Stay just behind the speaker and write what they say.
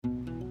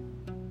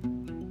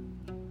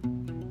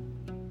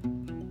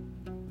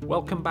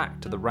Welcome back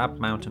to the Rab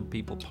Mountain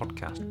People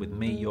podcast with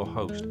me, your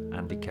host,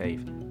 Andy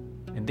Cave.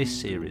 In this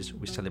series,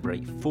 we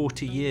celebrate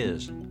 40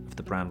 years of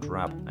the brand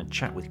Rab and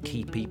chat with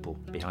key people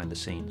behind the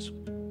scenes.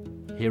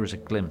 Here is a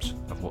glimpse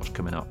of what's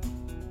coming up.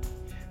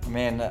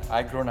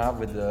 I grown up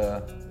with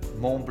the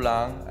Mont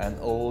Blanc and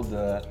all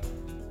the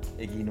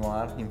Aiguille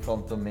Noire in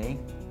front of me.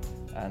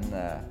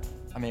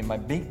 And my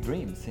big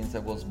dream since I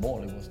was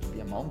small, it was to be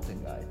a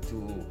mountain guide,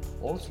 to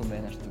also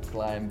manage to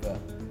climb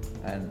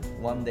and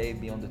one day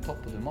be on the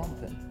top of the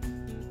mountain.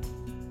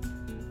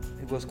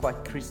 It was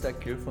quite crystal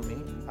clear for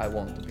me, I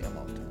want to be a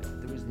mountain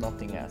guide. There is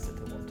nothing else that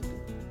I want to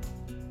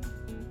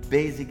do.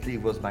 Basically,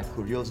 it was my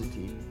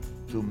curiosity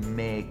to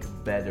make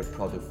better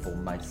product for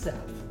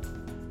myself.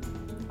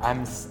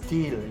 I'm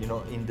still,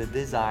 in the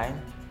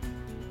design,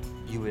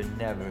 you will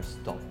never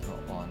stop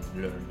on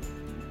learning.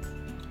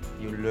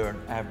 You learn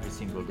every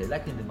single day,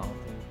 like in the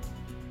mountain.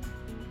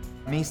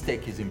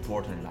 Mistake is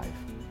important in life,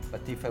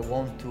 but if I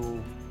want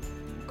to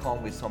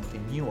come with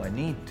something new, I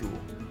need to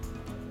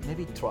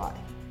maybe try.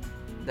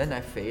 Then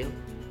I fail,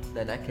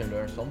 then I can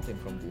learn something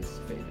from this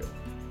failure.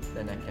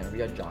 Then I can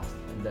readjust,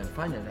 and then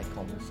finally I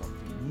come with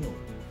something new.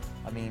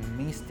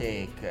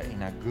 Mistake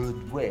in a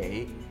good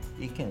way,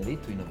 it can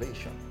lead to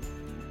innovation.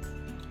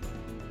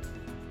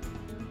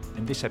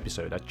 In this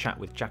episode, I chat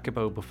with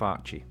Jacopo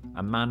Buffachi,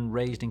 a man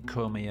raised in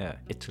Courmayeur,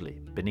 Italy,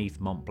 beneath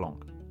Mt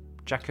Blanc.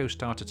 Jaco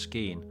started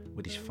skiing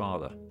with his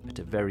father at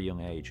a very young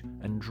age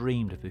and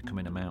dreamed of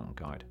becoming a mountain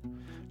guide.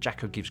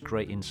 Jaco gives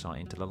great insight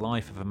into the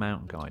life of a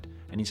mountain guide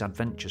and his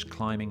adventures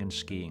climbing and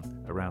skiing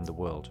around the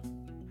world.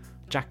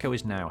 Jaco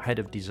is now head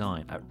of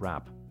design at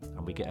Rab,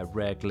 and we get a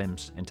rare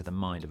glimpse into the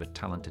mind of a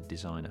talented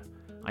designer.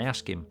 I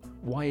ask him,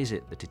 why is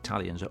it that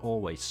Italians are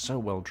always so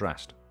well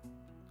dressed?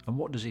 And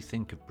what does he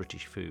think of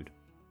British food?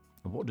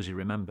 And what does he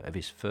remember of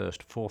his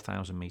first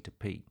 4,000 metre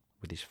peak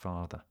with his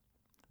father?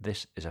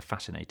 This is a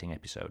fascinating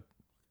episode.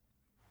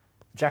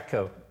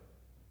 Jaco,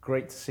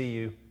 great to see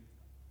you.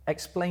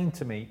 Explain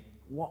to me,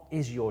 what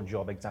is your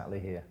job exactly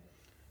here?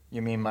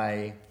 You mean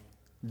my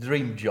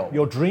dream job?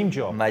 Your dream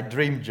job? My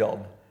dream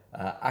job.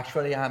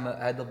 Actually, I'm a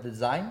head of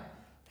design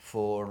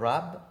for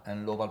Rab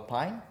and Lowe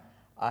Alpine.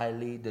 I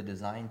lead the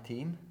design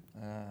team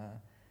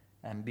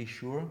and be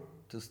sure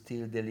to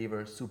still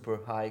deliver super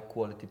high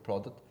quality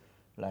product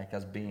like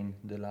has been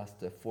the last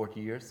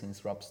 40 years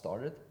since Rab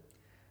started.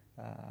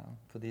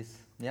 For this,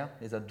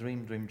 it's a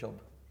dream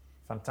job.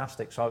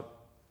 Fantastic. So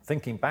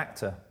thinking back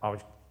to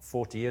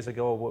 40 years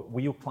ago, were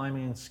you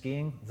climbing and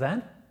skiing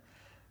then?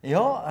 Yeah,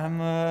 I'm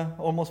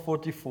almost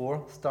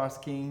 44, start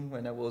skiing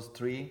when I was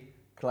 3,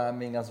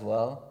 climbing as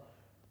well.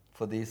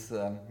 For this,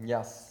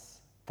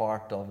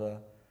 part of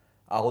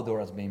outdoor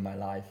has been my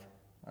life.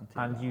 And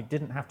now. You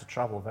didn't have to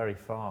travel very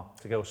far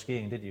to go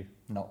skiing, did you?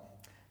 No,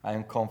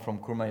 I come from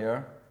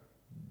Courmayeur,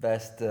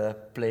 best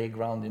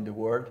playground in the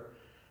world.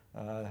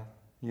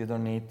 You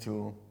don't need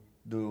to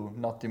do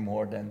nothing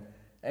more than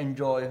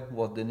enjoy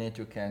what the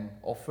nature can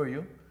offer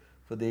you.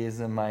 For this,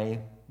 my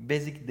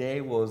basic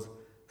day was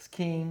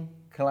skiing,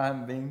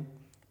 climbing,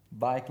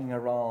 biking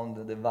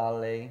around the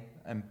valley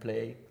and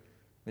play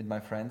with my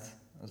friends.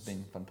 It's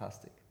been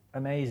fantastic.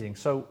 Amazing.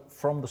 So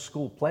from the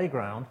school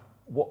playground,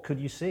 what could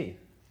you see?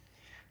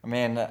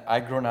 I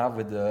grown up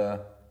with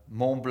the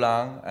Mont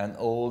Blanc and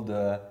all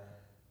the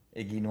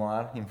Aiguille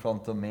Noire in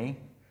front of me.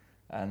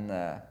 And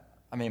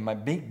my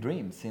big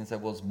dream since I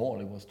was small,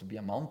 it was to be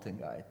a mountain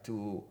guide,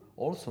 to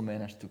also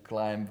manage to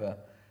climb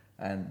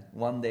and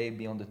one day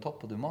be on the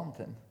top of the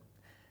mountain.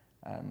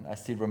 And I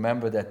still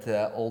remember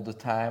that all the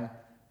time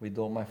with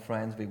all my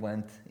friends, we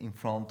went in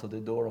front of the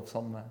door of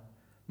some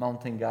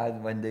mountain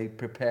guide when they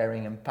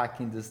preparing and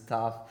packing the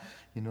stuff,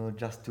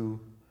 just to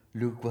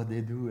look what they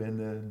do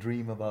and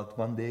dream about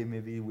one day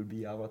maybe it will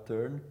be our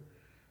turn.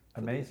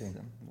 Amazing.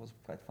 It was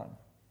quite fun.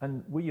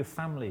 And were your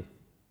family,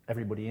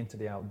 everybody into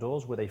the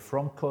outdoors? Were they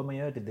from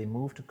Courmayeur? Did they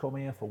move to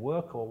Courmayeur for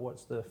work, or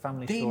what's the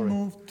family story? They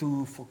moved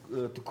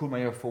to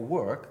Courmayeur for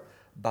work,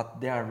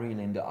 but they are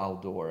really in the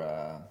outdoor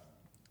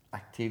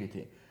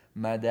activity.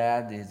 My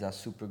dad is a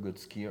super good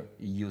skier.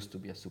 He used to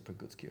be a super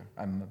good skier.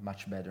 I'm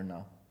much better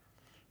now.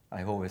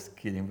 I always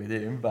kidding with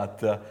him,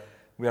 but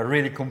we are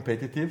really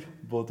competitive,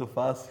 both of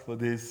us, for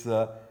this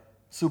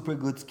super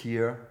good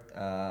skier.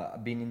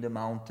 Been in the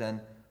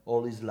mountain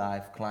all his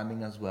life,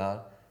 climbing as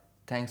well.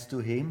 Thanks to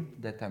him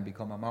that I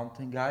become a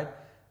mountain guide,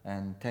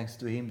 and thanks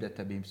to him that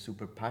I've been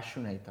super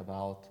passionate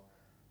about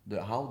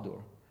the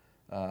outdoor.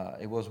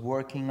 I was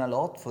working a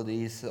lot for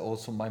this.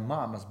 Also, my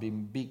mom has been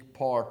a big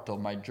part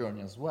of my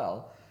journey as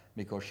well,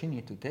 because she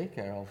needed to take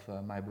care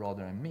of my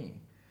brother and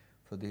me.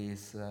 For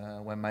this,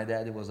 when my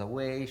daddy was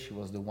away, she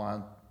was the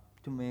one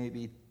to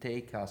maybe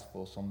take us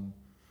for some,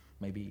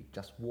 maybe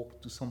just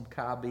walk to some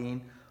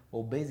cabin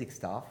or basic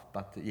stuff.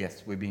 But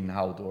yes, we've been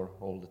outdoor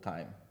all the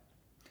time.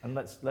 And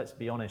let's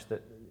be honest,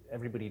 that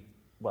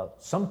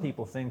some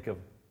people think of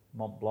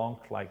Mont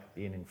Blanc like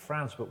being in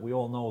France, but we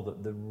all know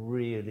that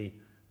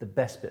the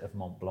best bit of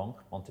Mont Blanc,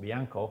 Mt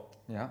Blanc,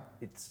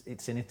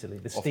 it's in Italy.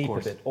 The steeper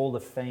bit, all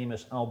the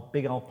famous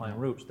big Alpine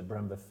routes, the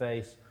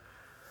Buffachi,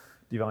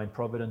 divine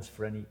providence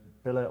for any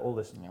pillar, all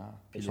this. Yeah,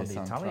 It's on the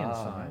Pile Italian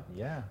Centrale, side,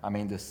 yeah. I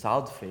mean, the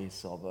south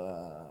face of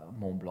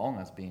Mont Blanc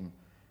has been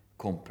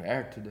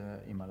compared to the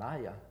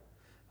Himalaya.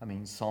 I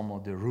mean, some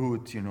of the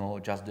route, you know,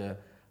 just the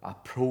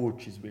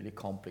approach is really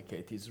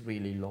complicated, it's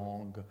really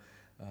long,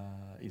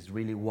 it's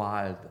really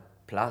wild,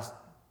 plus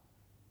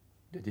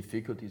the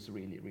difficulty is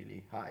really,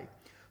 really high.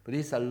 But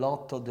it's a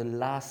lot of the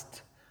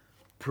last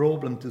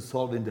problem to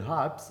solve in the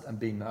Alps and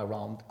being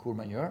around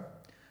Courmayeur.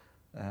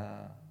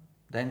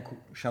 Then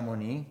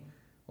Chamonix,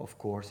 of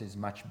course, is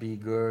much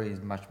bigger,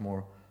 is much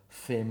more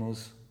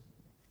famous,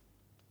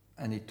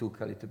 and it took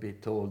a little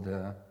bit all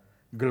the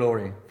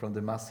glory from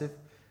the massive.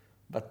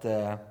 But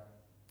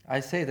I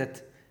say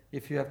that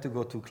if you have to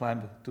go to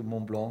climb to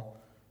Mont Blanc,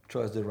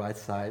 choose the right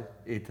side,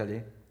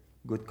 Italy,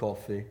 good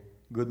coffee,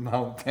 good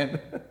mountain,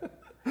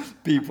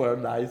 people are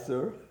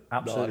nicer.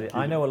 Absolutely.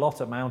 I know a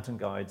lot of mountain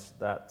guides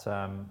that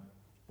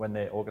when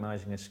they're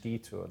organizing a ski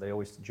tour, they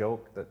always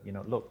joke that, you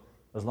know, look,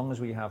 as long as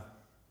we have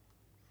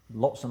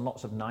lots and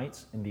lots of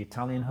nights in the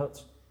Italian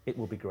huts, it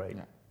will be great.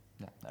 Yeah,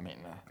 yeah. I mean,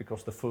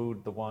 because the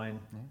food, the wine,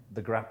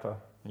 the grappa.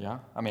 Yeah,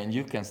 I mean,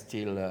 you can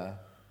still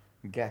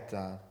get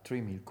a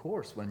 3-meal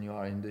course when you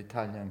are in the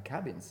Italian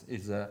cabins.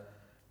 It's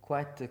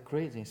quite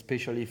crazy,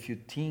 especially if you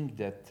think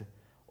that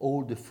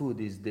all the food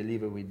is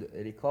delivered with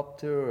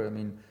helicopter. I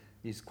mean,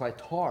 it's quite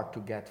hard to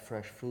get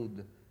fresh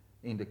food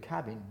in the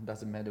cabin,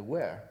 doesn't matter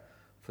where.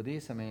 For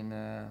this, I mean,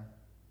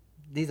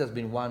 this has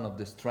been one of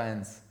the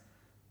strengths,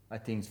 I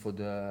think, for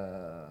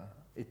the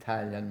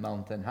Italian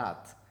mountain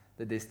hut,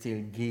 that they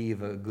still give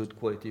good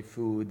quality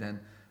food and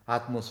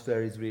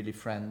atmosphere is really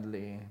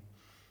friendly.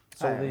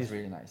 So it's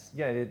really nice.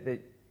 Yeah,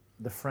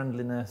 the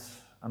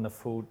friendliness and the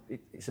food,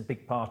 it's a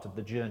big part of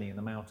the journey in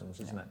the mountains,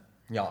 isn't it?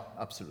 Yeah,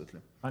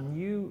 absolutely. And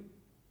you,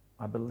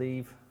 I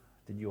believe,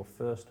 did your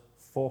first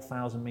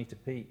 4,000 meter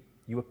peak.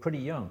 You were pretty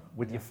young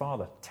with your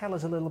father. Tell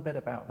us a little bit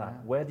about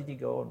that. Where did you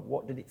go and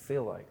what did it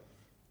feel like?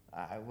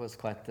 It was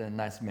quite a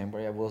nice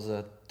memory. I was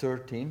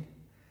 13.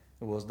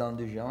 It was down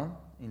the Jean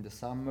in the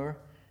summer.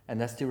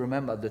 And I still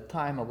remember at the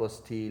time I was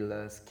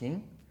still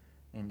skiing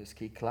in the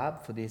ski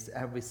club. For this,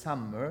 every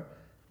summer,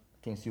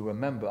 things you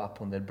remember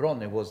up on the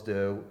Bronne, it was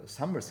the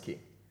summer ski.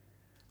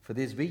 For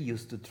this, we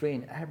used to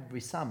train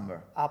every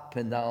summer, up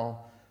and down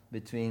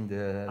between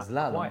the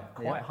slalom.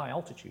 Quite high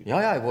altitude.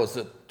 Yeah, it was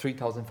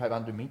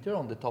 3,500 meters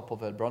on the top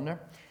of Elbronner.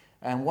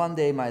 And one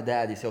day my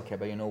dad, he said, okay,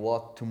 but you know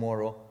what,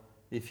 tomorrow,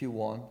 if you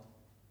want,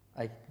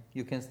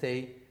 you can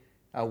stay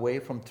away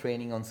from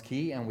training on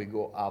ski and we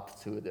go up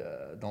to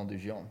the Dent du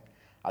Gion.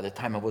 At the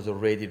time I was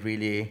already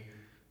really,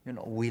 you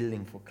know,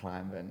 willing for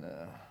climb.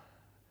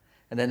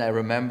 And then I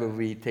remember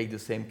we take the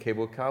same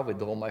cable car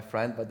with all my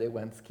friends, but they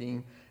went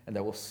skiing and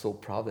I was so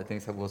proud. I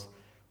think I was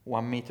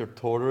 1 meter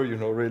taller, you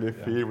know, really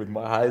feel with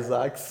my high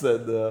sacks,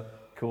 and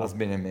cool. It's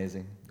been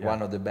amazing. Yeah.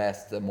 One of the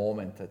best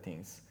moments, I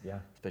think. Yeah.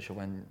 Especially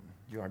when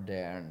you are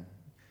there and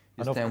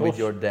you and stand with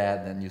your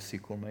dad and you see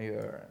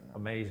Courmayeur.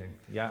 Amazing.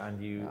 Yeah,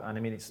 and I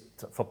mean, it's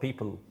for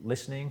people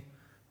listening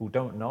who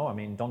don't know. I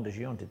mean, Dent du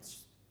Gion,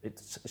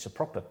 it's a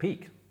proper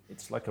peak.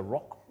 It's like a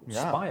rock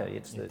spire.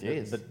 It's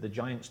the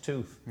giant's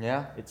tooth.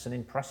 Yeah. It's an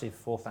impressive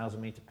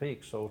 4,000 meter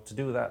peak. So to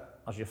do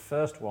that as your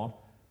first one.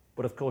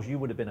 But of course, you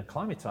would have been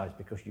acclimatized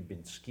because you've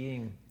been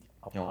skiing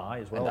up high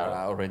as well. And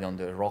already on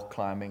the rock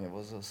climbing, it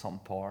was some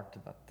part,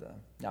 but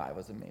it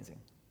was amazing.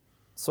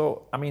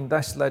 So, I mean,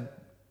 that's led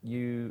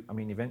you, I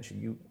mean, eventually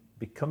you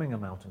becoming a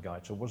mountain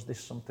guide. So was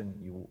this something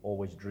you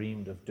always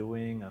dreamed of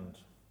doing? And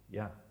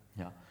yeah,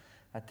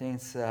 I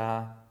think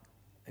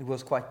it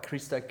was quite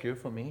crystal clear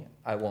for me.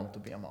 I want to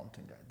be a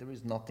mountain guide. There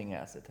is nothing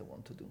else that I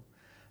want to do.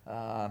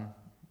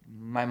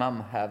 My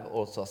mom have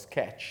also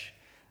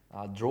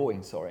a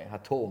drawing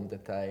at home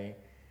that I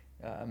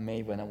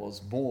made when I was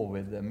small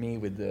with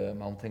the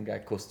mountain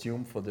guide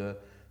costume for the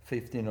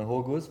 15th of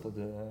August, for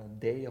the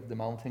day of the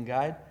mountain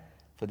guide.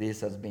 For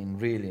this has been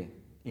really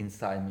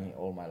inside me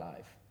all my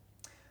life.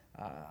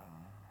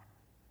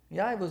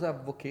 It was a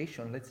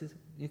vocation.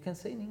 You can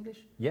say in English?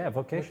 Yeah,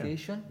 vocation.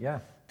 Vocation. Yeah.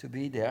 To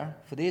be there.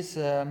 For this,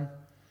 I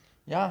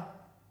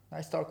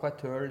start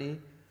quite early,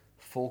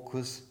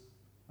 focus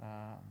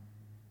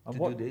to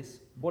do this.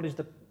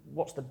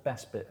 What's the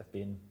best bit of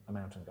being a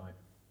mountain guide,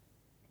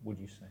 would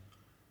you say?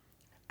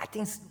 I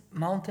think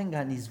mountain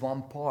guide is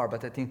one part,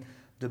 but I think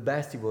the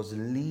best was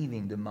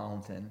leaving the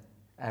mountain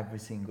every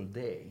single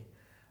day.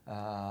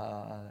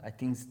 I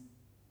think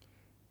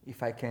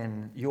if I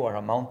can, you are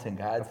a mountain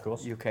guide, of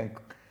course. You can,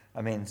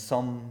 I mean,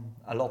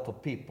 a lot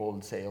of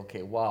people say,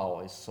 okay,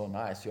 wow, it's so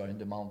nice, you are in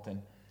the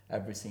mountain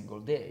every single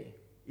day.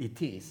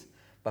 It is.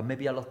 But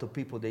maybe a lot of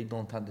people, they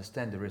don't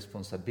understand the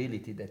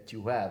responsibility that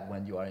you have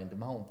when you are in the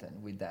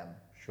mountain with them.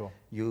 Sure.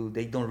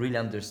 They don't really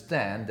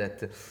understand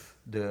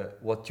that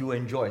what you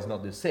enjoy is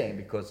not the same,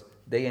 because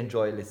they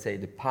enjoy, let's say,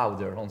 the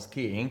powder on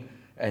skiing,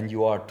 and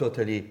you are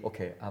totally,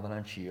 okay,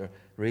 avalanche here,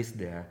 race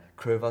there,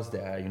 crevasse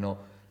there, you know.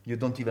 You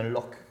don't even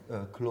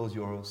close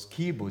your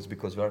ski boots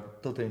because you are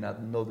totally in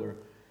another.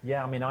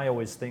 Yeah, I mean, I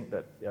always think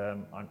that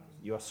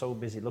you are so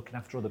busy looking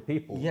after other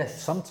people.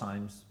 Yes.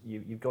 Sometimes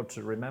you've got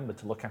to remember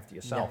to look after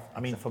yourself. Yeah, I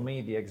mean, for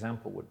me, the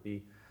example would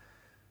be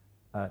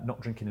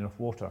not drinking enough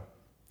water.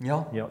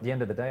 Yeah. You know, at the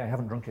end of the day, I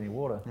haven't drunk any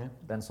water. Yeah.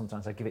 Then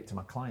sometimes I give it to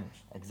my clients.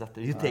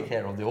 Exactly. You take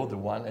care of the other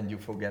one and you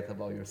forget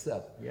about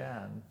yourself.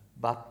 Yeah.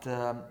 But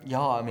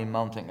I mean,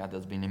 mountain guide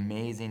has been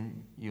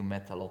amazing. You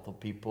met a lot of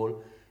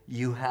people.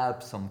 You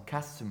help some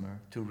customer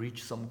to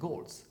reach some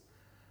goals.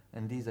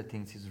 And these, I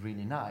think, is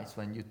really nice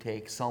when you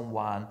take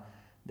someone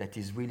that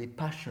is really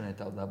passionate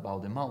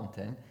about the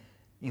mountain.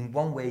 In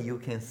one way, you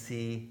can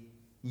see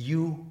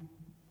you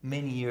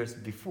many years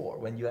before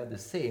when you had the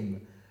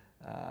same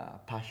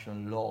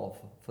passion, love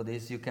for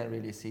this. You can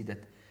really see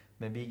that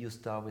maybe you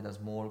start with a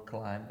small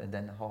climb and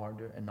then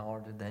harder and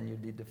harder. Then you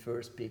did the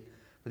first peak.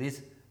 But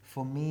this,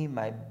 for me,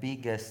 my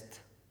biggest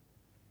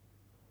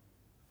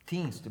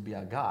things to be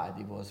a guide,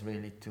 it was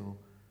really to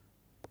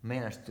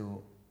manage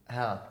to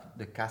help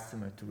the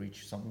customer to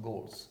reach some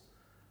goals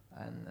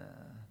and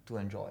to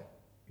enjoy.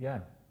 Yeah,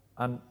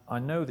 and I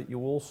know that you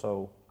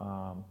also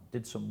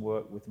did some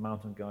work with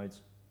mountain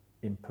guides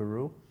in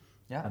Peru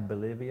and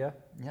Bolivia,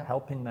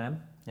 helping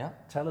them. Yeah.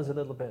 Tell us a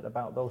little bit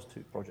about those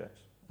two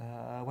projects.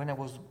 When I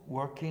was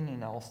working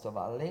in Aosta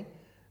Valley,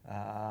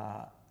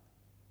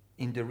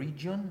 in the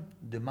region,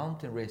 the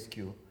mountain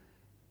rescue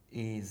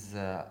is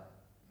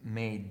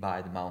made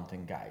by the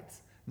mountain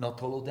guides.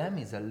 Not all of them,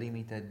 is a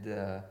limited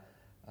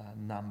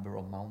number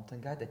of mountain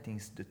guides. I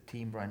think the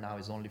team right now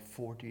is only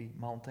 40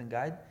 mountain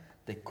guides.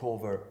 They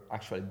cover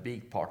actually a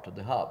big part of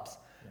the hubs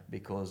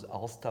because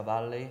Aosta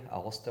Valley,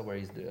 Aosta, where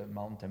is the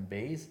mountain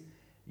base,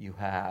 you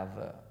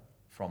have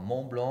from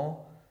Mont Blanc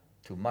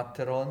to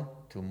Matterhorn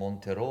to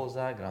Monte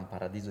Rosa, Gran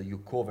Paradiso, you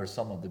cover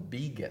some of the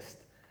biggest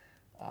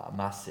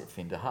massive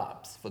in the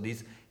hubs. For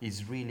this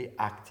is really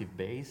active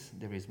base.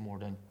 There is more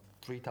than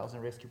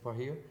 3,000 rescue per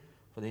year.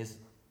 For this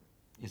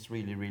is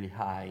really, really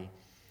high,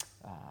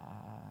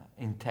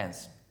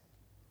 intense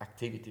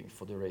activity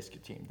for the rescue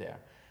team there.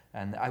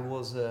 And I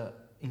was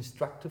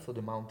instructor for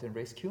the mountain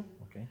rescue.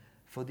 Okay.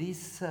 For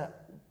this,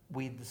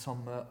 with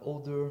some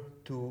other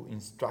two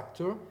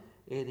instructors,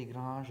 Eddie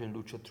Grange and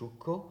Lucio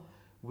Trucco,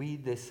 we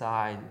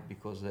decided,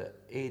 because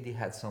Eddie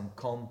had some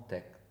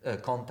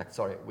contact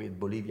with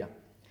Bolivia,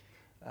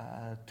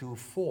 to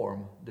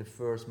form the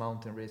first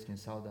mountain rescue in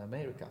South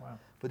America. Wow.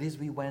 For this,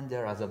 we went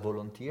there as a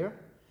volunteer,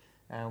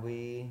 and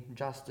we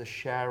just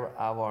share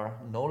our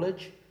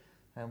knowledge,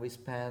 and we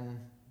spent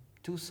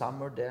 2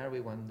 summers there. We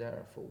went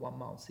there for 1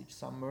 month each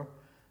summer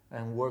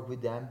and worked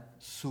with them.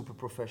 Super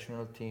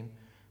professional team.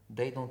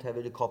 They don't have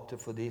helicopter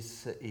for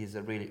this. Is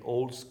a really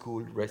old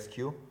school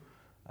rescue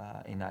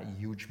in a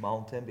huge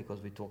mountain,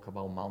 because we talk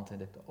about mountain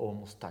that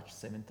almost touch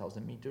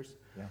 7,000 meters.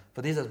 Yeah.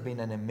 But this has been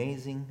an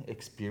amazing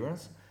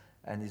experience,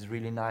 and it's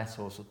really nice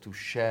also to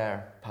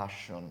share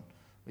passion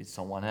with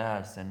someone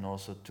else, and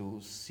also to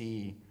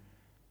see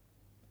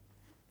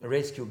a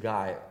rescue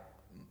guy.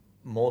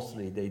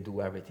 Mostly they do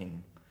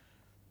everything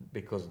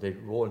because they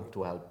want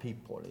to help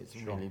people. It's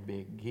really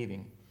big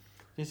giving.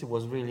 This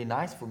was really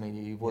nice for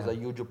me. It was a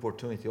huge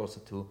opportunity also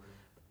to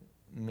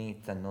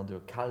meet another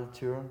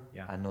culture,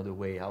 another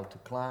way how to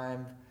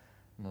climb,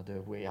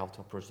 another way how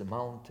to approach the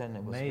mountain.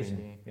 It was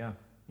really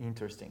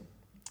interesting.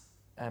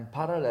 And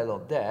parallel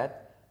of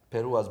that,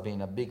 Peru has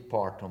been a big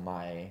part of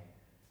my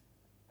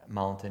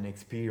mountain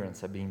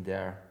experience. I've been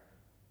there,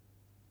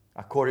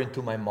 according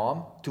to my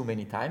mom, too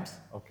many times.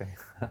 Okay.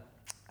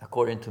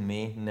 According to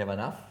me, never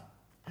enough.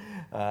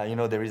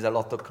 There is a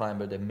lot of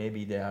climbers that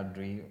maybe they are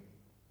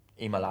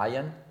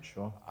Himalayan.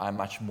 Sure. I'm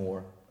much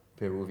more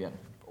Peruvian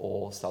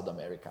or South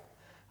America.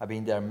 I've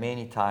been there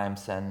many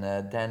times, and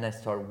then I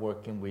started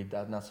working with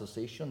an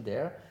association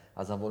there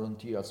as a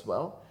volunteer as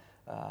well,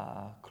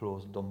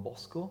 close Don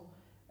Bosco,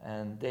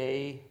 and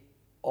they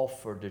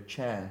offer the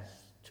chance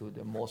to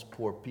the most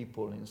poor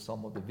people in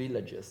some of the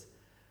villages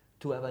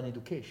to have an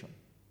education,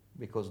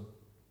 because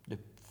the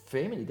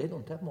family, they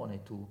don't have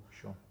money to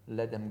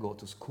let them go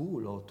to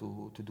school or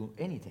to do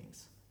anything.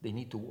 They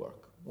need to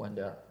work when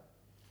they're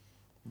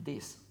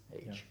this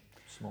age. Yeah.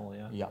 Small,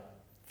 Yeah.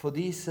 For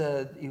this,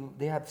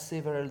 they have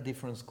several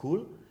different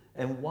schools,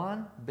 and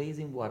one based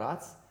in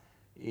Huaraz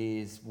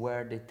is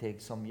where they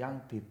take some young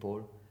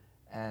people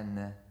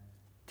and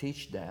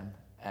teach them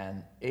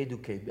and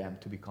educate them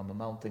to become a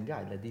mountain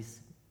guide. Like this,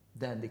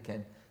 then they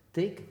can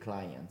take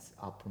clients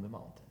up on the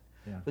mountain.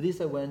 Yeah. For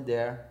this, I went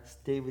there,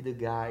 stay with the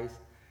guys,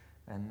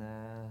 and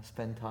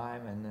spend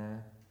time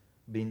and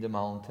be in the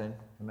mountain.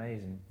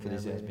 Amazing. For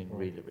this, it has been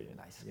really, really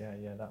nice.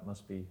 Yeah, that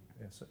must be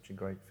such a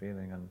great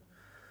feeling. And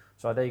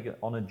so are they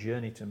on a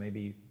journey to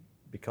maybe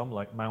become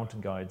like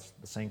mountain guides,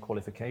 the same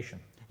qualification?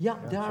 Yeah,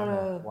 they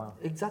are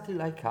exactly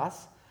like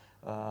us.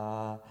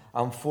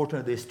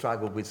 Unfortunately, they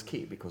struggle with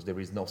ski because there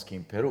is no ski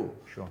in Peru.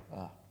 Sure.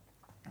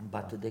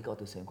 But they got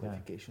the same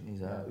qualification.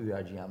 He's a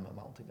URGM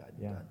mountain guide.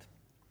 Yeah.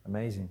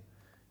 Amazing.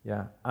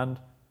 Yeah. And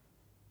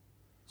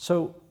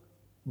so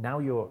now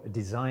you're a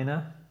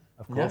designer,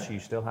 Of course, you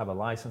still have a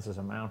license as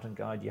a mountain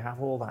guide. You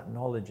have all that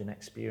knowledge and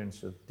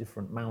experience of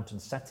different mountain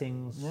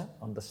settings,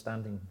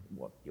 understanding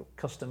what your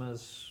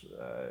customers,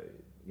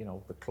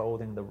 the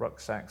clothing, the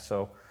rucksack.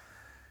 So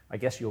I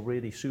guess you're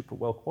really super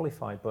well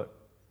qualified, but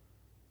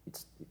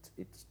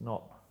it's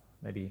not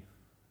maybe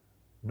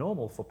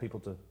normal for people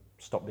to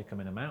stop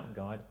becoming a mountain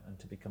guide and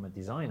to become a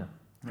designer.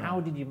 Yeah.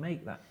 How did you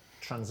make that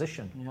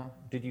transition? Yeah.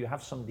 Did you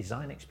have some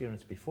design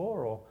experience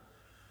before, or?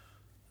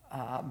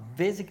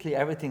 Basically,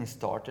 everything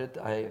started.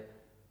 I've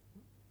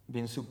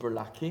been super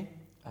lucky.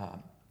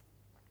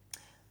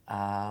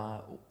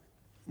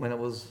 When I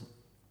was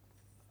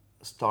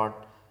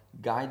start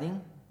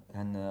guiding,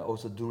 and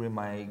also during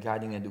my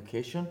guiding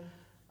education,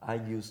 I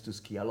used to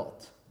ski a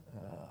lot.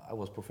 I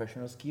was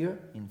professional skier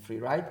in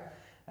freeride,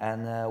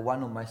 and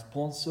one of my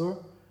sponsors,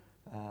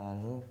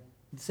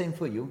 same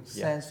for you,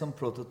 send some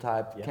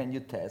prototype. Can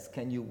you test?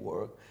 Can you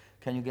work?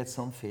 Can you get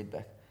some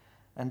feedback?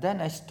 And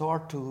then I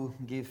start to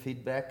give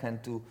feedback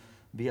and to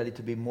be a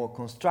little bit more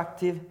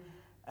constructive.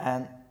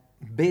 And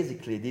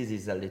basically, this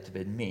is a little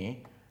bit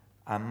me.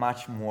 I'm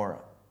much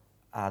more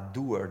a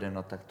doer than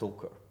not a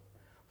talker.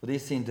 For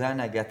this thing, then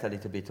I get a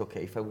little bit,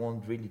 okay, if I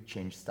won't really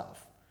change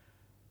stuff.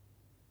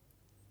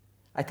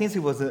 I think it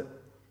was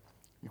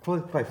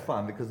quite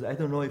fun, because I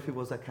don't know if it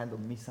was a kind of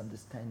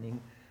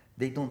misunderstanding.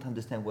 They don't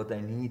understand what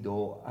I need,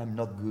 or I'm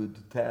not good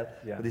to tell.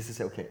 Yeah. But this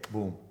is, okay,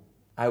 boom.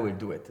 I will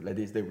do it. Like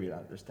this, they will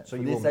understand. So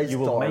you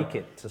will make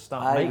it to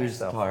start making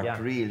stuff. I will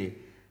start really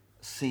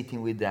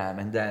sitting with them,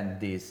 and then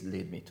this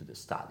led me to the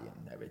study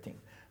and everything.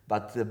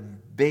 But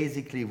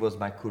basically, it was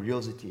my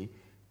curiosity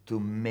to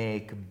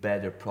make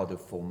better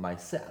product for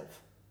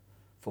myself,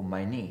 for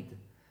my need.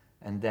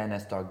 And then I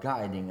start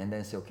guiding, and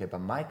then say, okay, but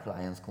my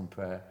clients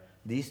compare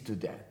this to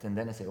that. And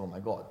then I say, oh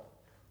my God,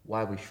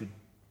 why we should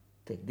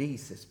take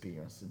this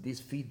experience, this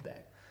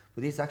feedback.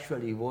 But this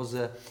actually was,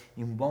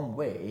 in one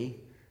way,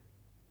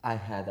 I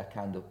had a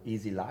kind of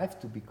easy life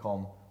to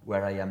become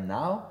where I am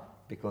now,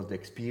 because the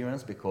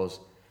experience, because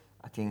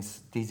I think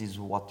this is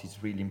what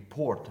is really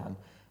important.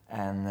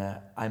 And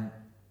I'm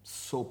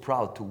so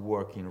proud to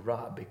work in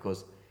RA,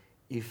 because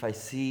if I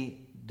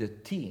see the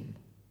team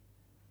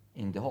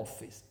in the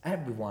office,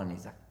 everyone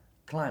is a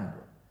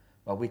climber.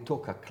 But we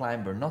talk a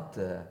climber, not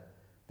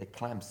they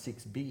climb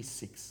 6B,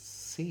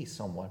 6C,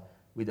 someone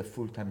with a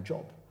full-time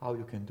job. How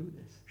you can do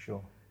this?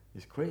 Sure.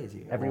 It's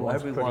crazy.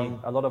 Everyone,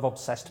 a lot of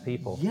obsessed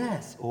people.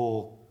 Yes,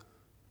 or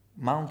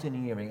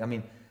mountaineering. I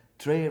mean,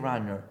 trail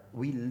runner,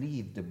 we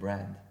live the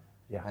brand.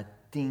 Yeah. I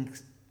think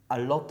a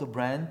lot of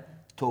brands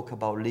talk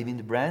about living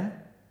the brand,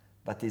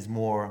 but it's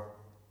more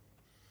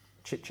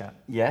chit chat.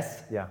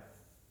 Yes. Yeah.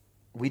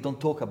 We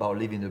don't talk about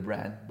living the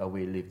brand, but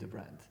we live the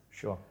brand.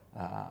 Sure.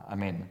 I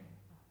mean,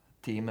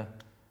 team,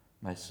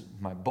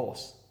 my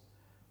boss,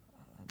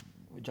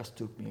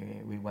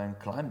 we went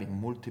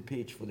climbing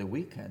multi-pitch for the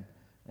weekend,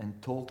 and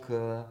talk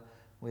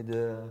with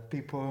the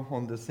people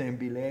on the same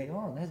belay.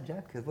 Oh, nice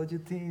jacket. What do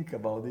you think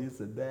about this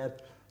and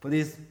that? But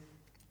this,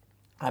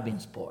 I've been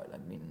spoiled. I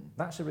mean,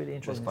 that's a really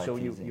interesting. So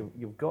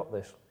you've got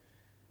this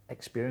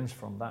experience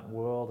from that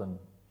world, and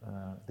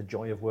the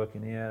joy of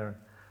working here.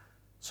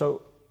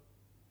 So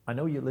I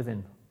know you live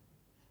in.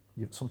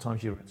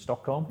 Sometimes you're in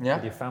Stockholm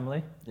with your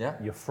family. Yeah.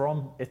 You're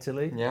from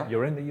Italy. Yeah.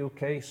 You're in the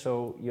UK.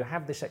 So you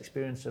have this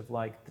experience of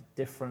like the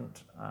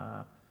different.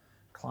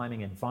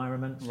 Climbing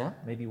environments,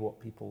 maybe what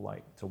people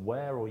like to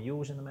wear or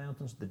use in the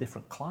mountains, the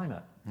different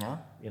climate. Yeah.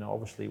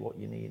 Obviously what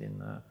you need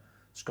in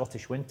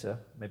Scottish winter.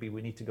 Maybe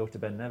we need to go to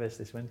Ben Nevis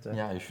this winter.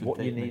 Yeah, you should.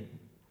 What you need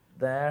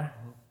there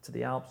to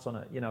the Alps on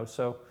it.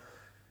 So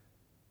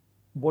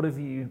what have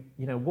you?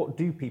 What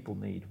do people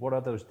need? What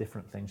are those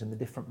different things in the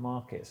different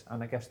markets?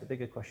 And I guess the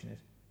bigger question is,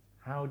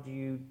 how do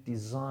you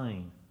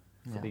design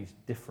for these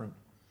different,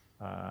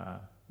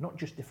 not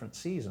just different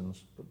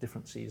seasons, but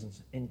different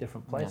seasons in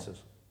different places?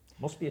 Yeah.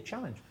 Must be a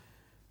challenge.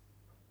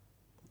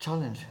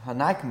 Challenge, a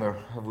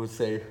nightmare, I would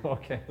say.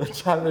 Okay. The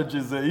challenge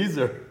is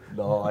easier.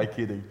 No, I'm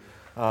kidding.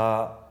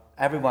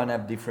 Everyone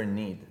have different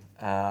need.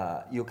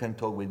 You can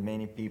talk with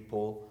many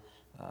people,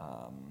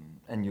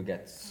 and you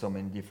get so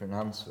many different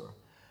answers.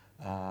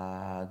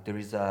 There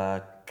is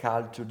a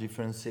culture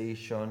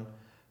differentiation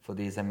for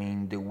this. I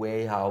mean, the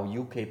way how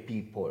UK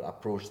people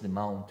approach the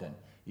mountain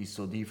is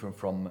so different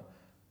from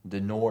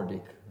the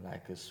Nordic,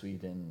 like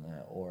Sweden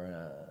or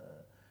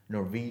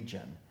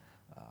Norwegian.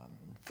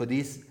 For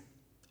this,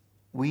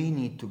 we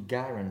need to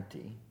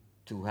guarantee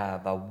to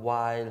have a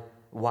wide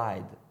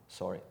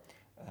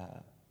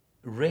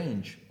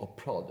range of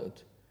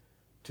product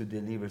to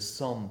deliver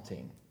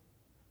something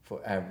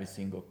for every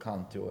single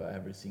country or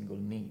every single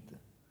need.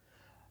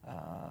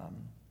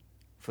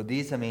 For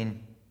this, I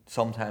mean,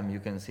 sometimes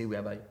you can see we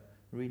have a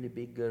really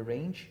big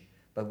range,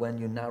 but when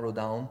you narrow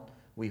down,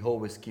 we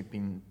always keep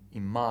in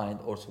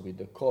mind also with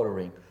the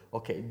coloring.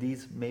 Okay,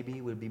 this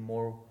maybe will be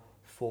more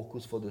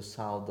focus for the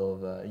south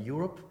of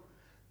Europe.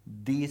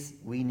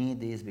 We need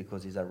this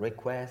because it's a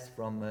request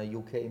from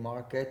UK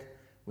market.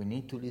 We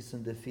need to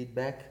listen to the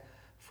feedback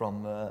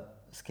from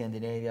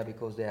Scandinavia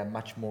because they are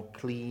much more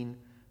clean,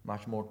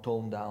 much more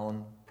toned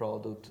down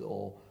product,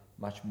 or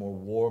much more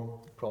warm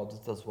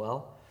products as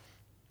well.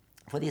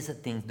 For this, I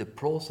think the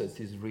process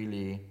is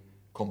really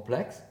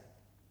complex.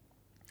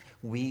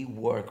 We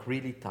work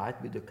really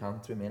tight with the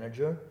country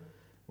manager.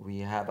 We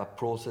have a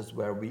process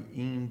where we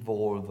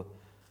involve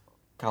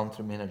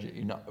country manager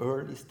in an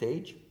early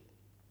stage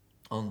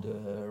on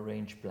the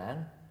range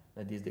plan.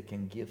 That is, they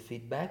can give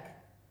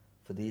feedback.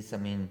 For this, I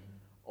mean,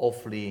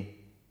 hopefully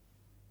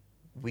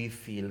we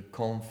feel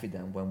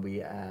confident when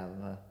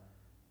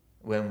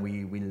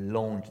we will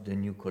launch the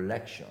new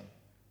collection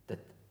that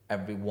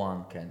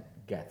everyone can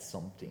get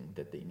something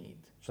that they need.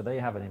 So they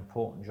have an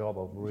important job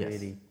of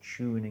really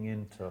tuning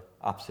into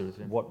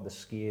absolutely what the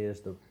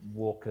skiers, the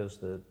walkers,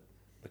 the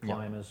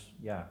climbers,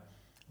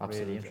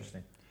 absolutely. Really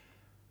interesting.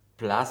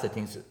 Plus, I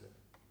think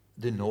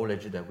the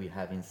knowledge that we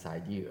have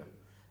inside here,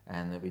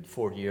 and with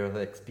 4 years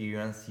of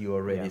experience, you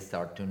already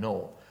start to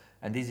know.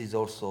 And this is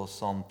also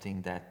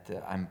something that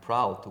I'm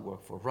proud to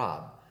work for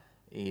RAB,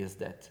 is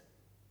that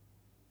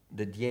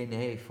the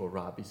DNA for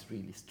RAB is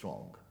really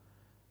strong.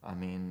 I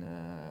mean,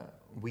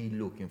 we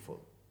looking for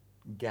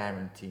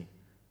guarantee,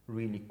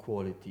 really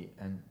quality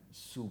and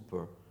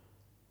super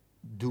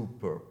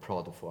duper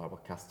product for our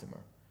customer.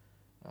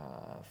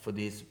 For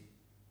this,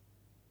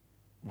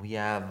 we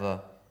have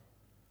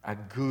a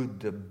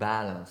good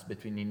balance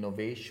between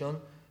innovation,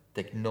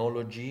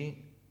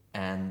 technology,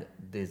 and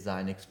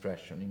design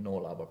expression in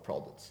all our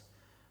products,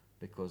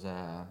 because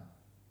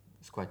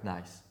it's quite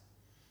nice.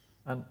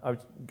 And I was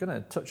going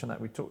to touch on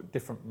that. We talked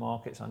different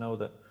markets. I know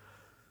that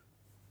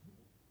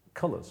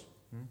colours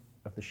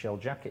of the shell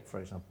jacket, for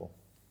example,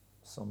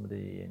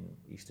 somebody in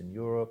Eastern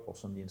Europe or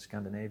somebody in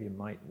Scandinavia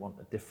might want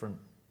a different.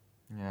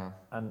 Yeah.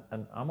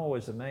 And I'm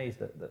always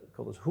amazed at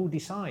colours. Who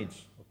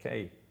decides?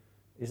 Okay,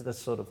 is there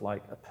sort of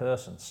like a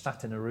person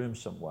sat in a room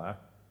somewhere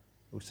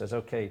who says,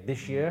 okay,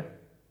 this year,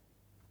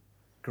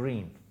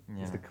 green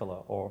is the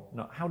colour, or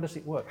no? How does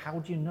it work? How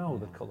do you know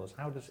the colours?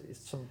 How does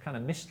it's some kind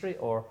of mystery,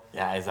 or?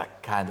 Yeah, it's a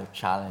kind of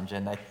challenge,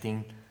 and I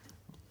think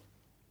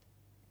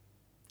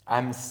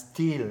I'm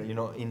still,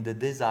 in the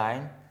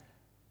design,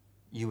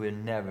 you will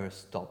never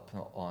stop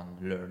on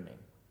learning.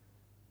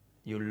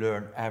 You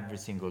learn every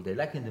single day,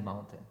 like in the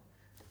mountain.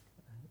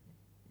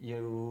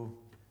 You're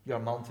a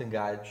mountain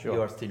guide, sure.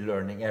 You are still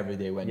learning every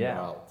day when you're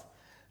out.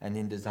 And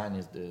in design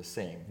is the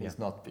same. It's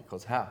not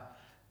because,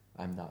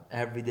 I'm done.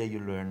 Every day you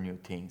learn new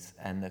things.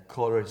 And the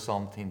color is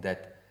something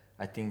that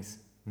I think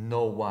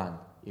no one,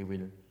 it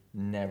will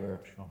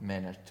never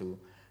manage to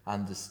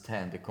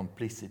understand the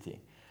complexity.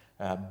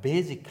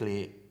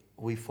 Basically,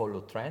 we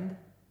follow trend.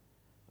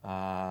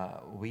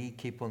 We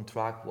keep on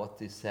track what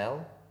we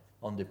sell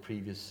on the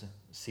previous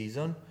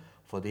season.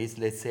 For this,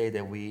 let's say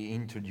that we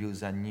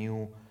introduce a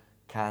new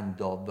kind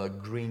of a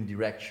green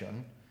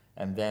direction,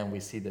 and then we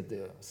see that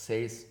the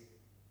sales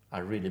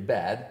are really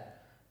bad.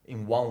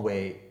 In one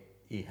way,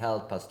 it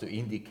helps us to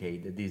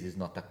indicate that this is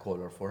not a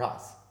color for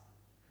us.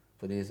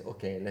 For this,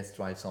 okay, let's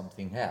try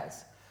something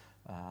else.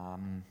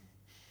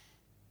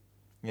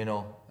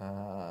 No,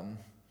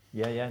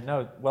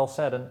 well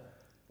said. And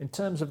in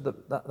terms of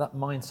that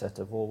mindset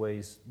of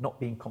always not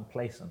being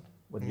complacent,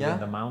 when you're in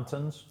the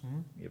mountains,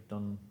 you've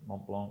done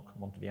Mont Blanc,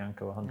 Monte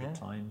Bianco 100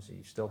 times,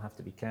 you still have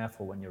to be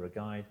careful when you're a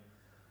guide.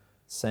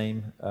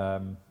 Same,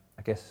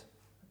 I guess,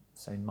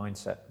 same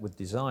mindset with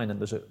design. And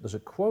there's a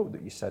quote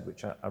that you said,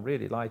 which I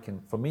really like,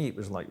 and for me it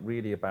was like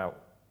really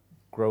about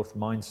growth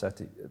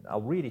mindset.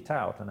 I'll read it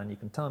out, and then you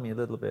can tell me a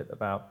little bit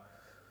about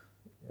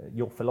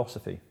your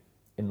philosophy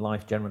in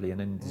life generally and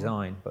in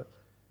design. But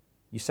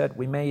you said,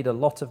 we made a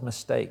lot of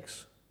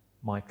mistakes,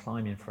 my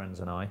climbing friends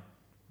and I.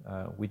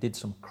 We did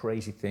some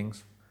crazy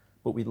things,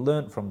 but we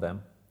learned from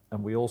them,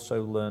 and we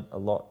also learned a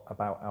lot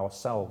about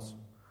ourselves,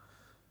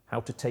 how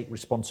to take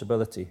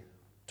responsibility,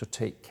 to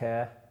take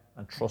care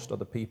and trust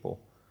other people,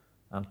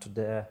 and to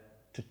dare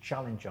to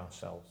challenge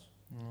ourselves.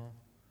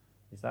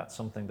 Is that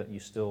something that you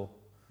still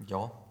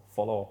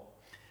follow?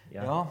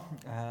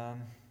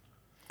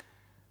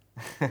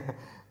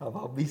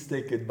 About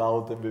mistake and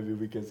mountain, maybe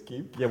we can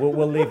skip. Yeah,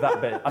 we'll leave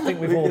that bit. I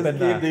think we've all been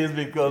there. This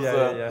because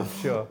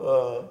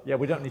sure.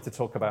 We don't need to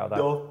talk about that.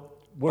 No,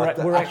 we're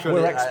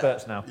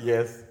experts now.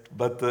 Yes,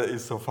 but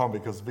it's so fun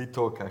because we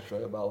talk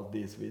actually about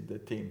this with the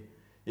team.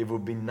 It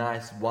would be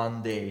nice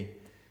one day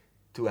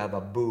to have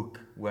a book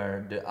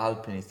where the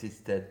alpinists,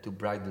 instead to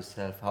brag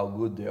themselves how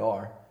good they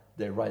are,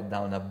 they write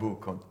down a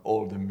book on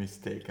all the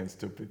mistakes and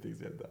stupid things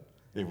they've done.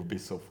 It would be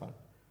so fun.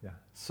 Yeah.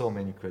 So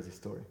many crazy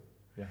stories.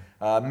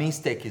 Yeah.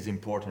 Mistake is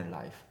important in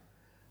life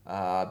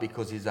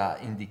because it's an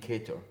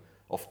indicator.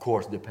 Of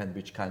course, depends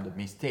which kind of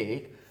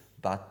mistake,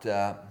 but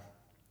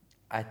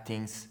I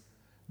think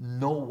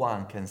no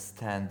one can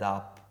stand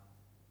up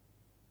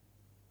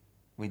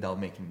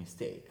without making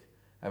mistake.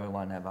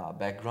 Everyone have a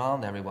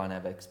background, everyone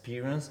have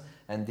experience,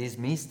 and this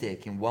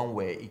mistake in one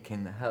way, it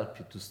can help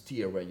you to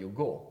steer where you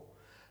go.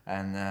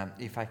 And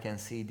if I can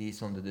see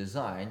this on the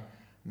design,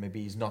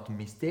 maybe it's not a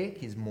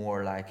mistake, it's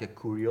more like a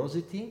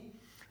curiosity,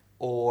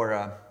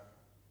 or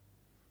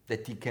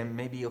that you can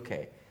maybe,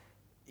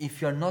 if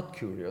you're not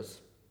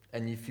curious,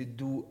 and if you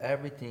do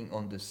everything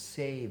on the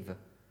safe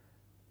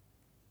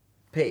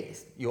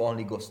pace, you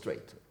only go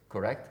straight,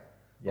 correct?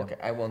 Yeah. Okay,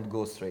 I won't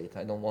go straight.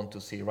 I don't want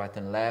to see right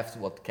and left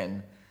what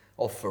can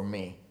offer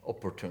me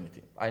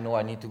opportunity. I know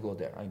I need to go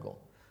there, I go.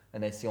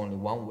 And I see only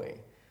one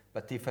way.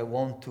 But if I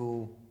want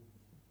to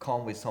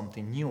come with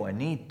something new, I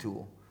need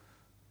to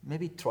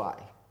maybe try.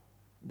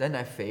 Then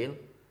I fail,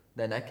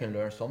 then I can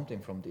learn something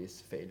from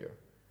this failure.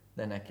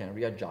 Then I can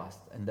readjust,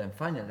 and then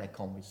finally I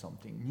come with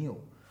something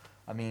new.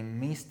 I mean,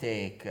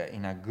 mistake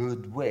in a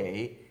good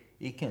way,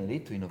 it can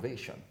lead to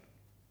innovation.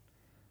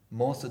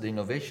 Most of the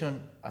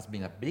innovation has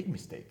been a big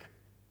mistake.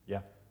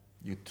 Yeah.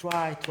 You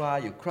try,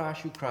 you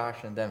crash,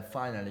 and then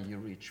finally you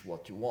reach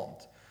what you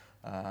want.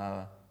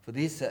 For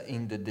this,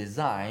 in the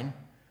design,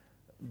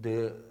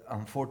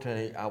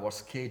 unfortunately our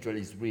schedule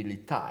is really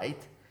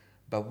tight,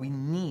 but we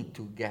need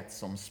to get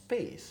some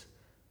space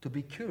to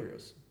be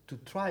curious, to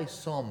try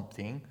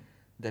something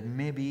that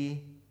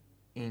maybe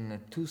in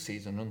 2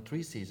 seasons, on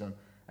 3 seasons,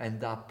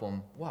 end up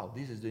on, wow,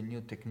 this is the new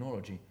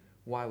technology.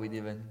 Why we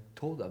didn't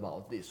thought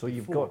about this So before?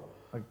 you've got,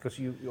 because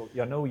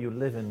I know you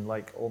live in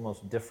like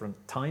almost different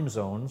time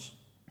zones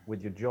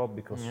with your job,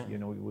 because you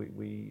know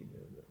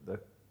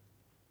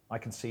I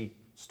can see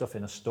stuff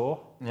in a store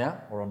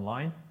or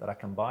online that I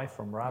can buy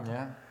from Rab.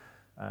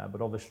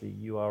 But obviously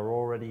you are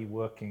already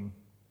working,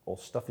 or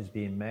stuff is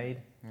being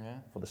made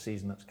for the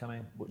season that's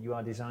coming, but you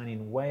are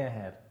designing way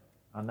ahead.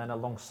 And then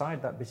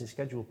alongside that busy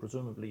schedule,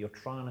 presumably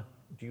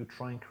do you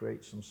try and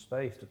create some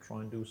space to try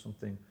and do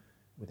something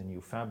with a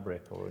new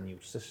fabric or a new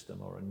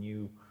system or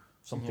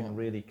something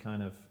really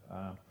kind of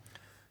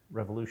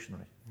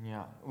revolutionary?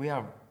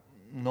 Yeah,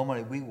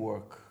 normally we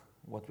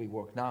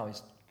work now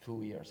is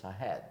 2 years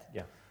ahead.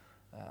 Yeah.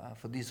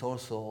 For this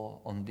also,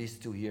 on these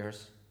 2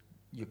 years,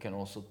 you can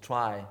also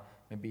try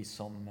maybe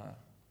some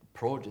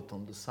project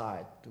on the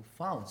side to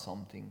find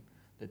something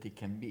that it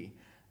can be.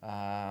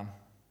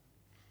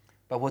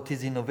 But what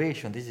is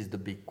innovation? This is the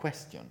big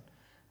question.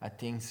 I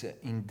think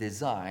in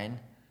design,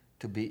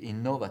 to be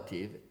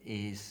innovative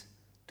is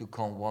to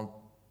come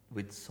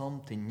with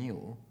something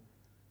new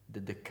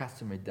that the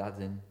customer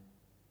doesn't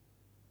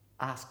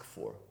ask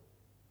for.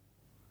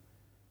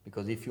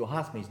 Because if you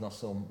ask me, it's not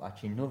so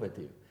much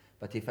innovative.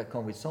 But if I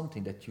come with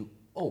something that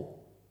oh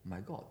my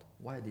God,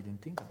 why I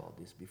didn't think about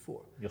this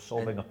before? You're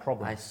solving a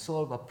problem. I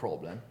solve a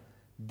problem.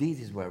 This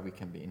is where we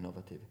can be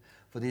innovative.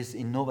 For this,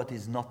 innovative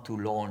is not to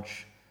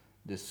launch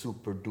the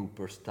super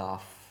duper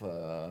stuff,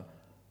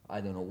 I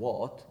don't know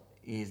what,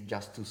 is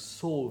just to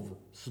solve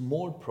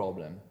small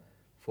problem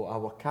for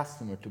our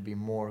customer to be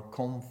more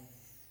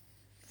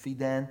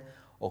confident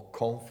or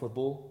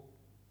comfortable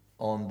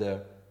on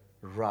the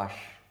rush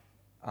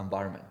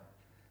environment.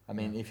 I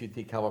mean, if you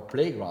take our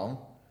playground,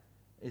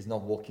 it's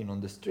not walking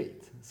on the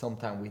street.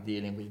 Sometimes we're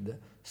dealing with the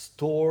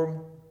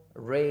storm,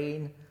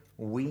 rain,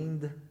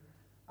 wind.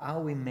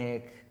 How we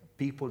make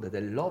people that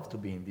they love to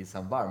be in this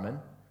environment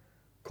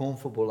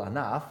comfortable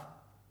enough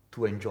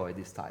to enjoy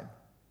this time.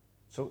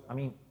 So, I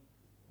mean,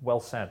 well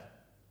said.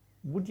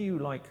 Would you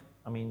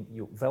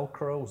you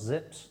Velcro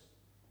zips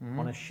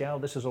on a shell?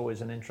 This is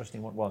always an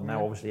interesting one. Well,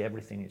 now obviously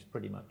everything is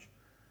pretty much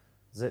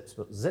zips,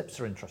 but zips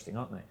are interesting,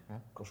 aren't they?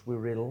 Because we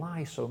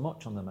rely so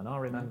much on them. And I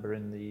remember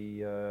in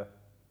the,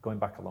 going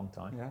back a long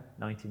time,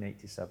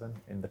 1987,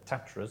 in the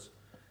Tatras,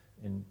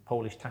 in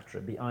Polish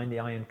Tatra, behind the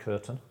Iron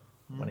Curtain,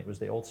 when it was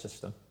the old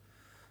system,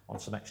 on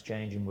some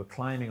exchange, and we're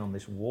climbing on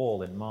this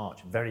wall in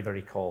March, very,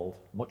 very cold,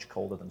 much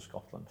colder than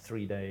Scotland,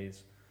 3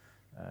 days,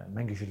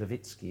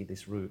 Męgrzejewicki,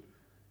 this route.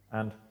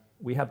 And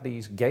we had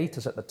these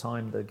gaiters at the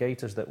time, the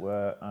gaiters that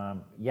were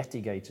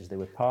Yeti gaiters, they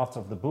were part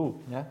of the boot.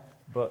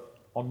 But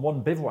on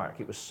one bivouac,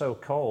 it was so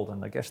cold,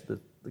 and I guess the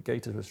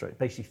gaiters were straight.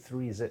 Basically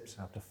 3 zips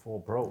out of 4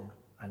 broke.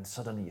 And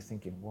suddenly you're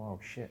thinking, wow,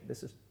 shit,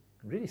 this is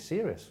really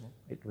serious.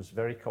 It was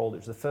very cold. It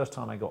was the first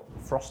time I got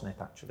frostnip,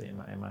 actually,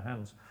 in my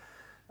hands.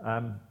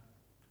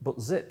 But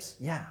zips,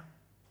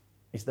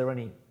 is there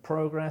any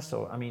progress?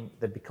 Or, I mean,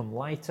 they've become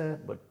lighter,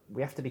 but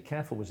we have to be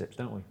careful with zips,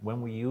 don't we?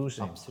 When we use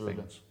them.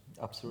 Absolutely.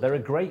 Absolutely. They're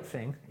a great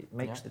thing. It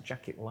makes the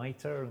jacket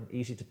lighter and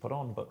easy to put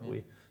on, but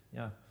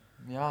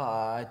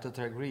I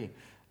totally agree.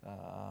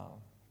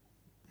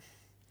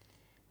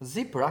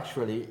 Zipper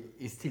actually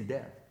is still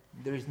there.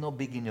 There is no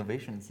big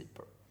innovation in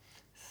zipper.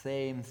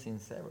 Same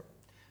since ever.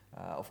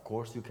 Of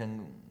course, you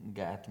can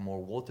get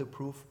more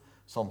waterproof.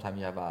 Sometimes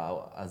you have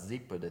a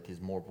zipper that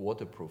is more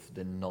waterproof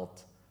than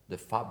not the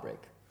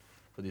fabric.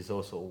 But it's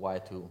also why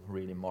to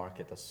really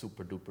market a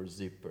super duper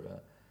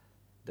zipper.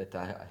 The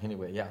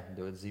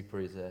zipper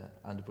is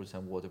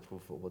 100%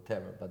 waterproof or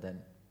whatever, but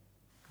then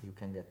you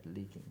can get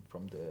leaking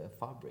from the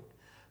fabric.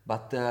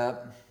 But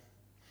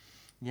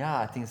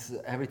I think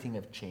everything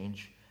have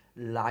changed.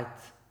 Light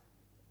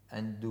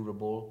and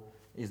durable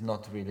is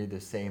not really the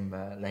same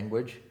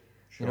language.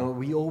 Sure. You know,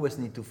 we always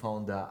need to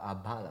find a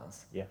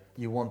balance. Yeah.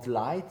 You want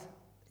light,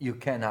 you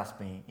can ask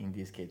me in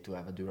this case to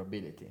have a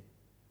durability.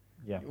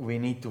 Yeah. We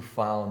need to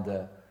find,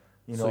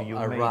 you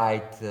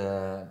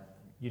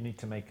need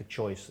to make a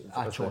choice.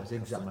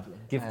 Exactly.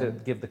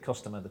 Give the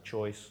customer the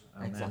choice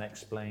and then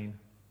explain.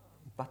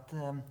 But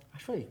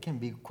actually, it can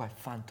be quite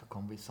fun to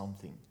come with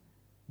something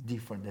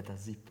different than a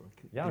zipper.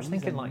 Yeah, I was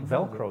thinking like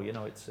Velcro, you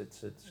know, it's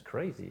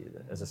crazy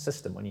as a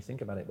system when you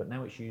think about it, but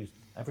now it's used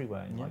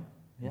everywhere in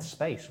in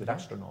space with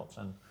astronauts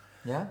and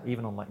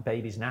even on like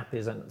babies'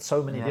 nappies and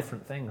so many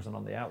different things, and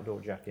on the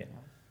outdoor jacket. Yeah.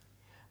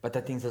 But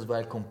I think as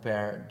well,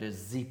 compare the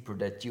zipper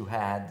that you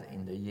had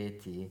in the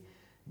Yeti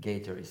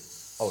Gator is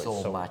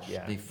so much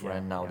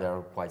different. Now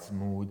they're quite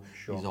smooth.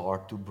 Sure. It's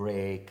hard to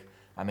break.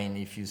 I mean,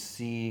 if you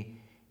see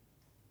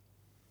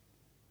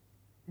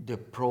the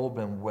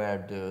problem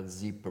where the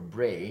zipper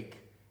break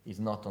is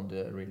not on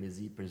the really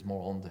zipper, it's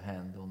more on the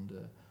hand, on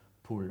the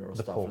puller or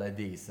stuff like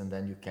this, and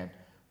then you can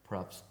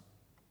perhaps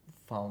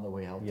find a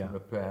way how to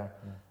repair.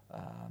 Yeah.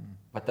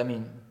 But I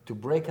mean, to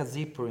break a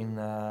zipper in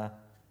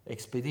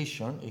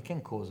expedition, it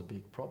can cause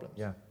big problems.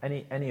 Yeah.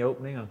 Any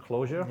opening and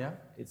closure,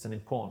 it's an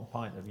important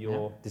part of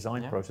your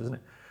design process, isn't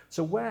it?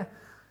 So where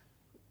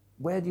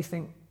do you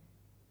think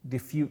the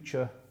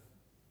future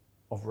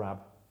of RAB,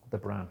 the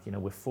brand, you know,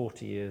 we're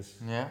 40 years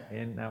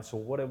in now, so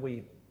what are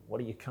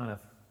you kind of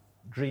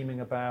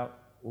dreaming about,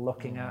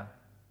 looking at?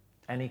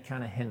 Any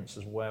kind of hints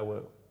as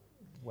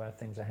where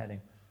things are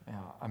heading? Yeah,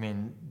 I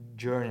mean,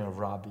 journey of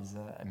RAB is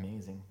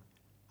amazing.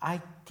 I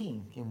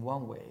think in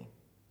one way,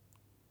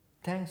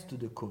 thanks to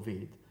the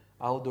COVID,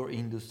 outdoor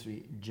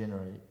industry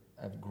generally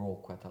have grown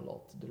quite a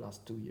lot the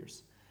last 2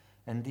 years.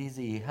 And this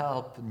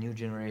helped new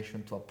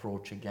generation to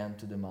approach again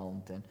to the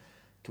mountain,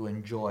 to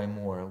enjoy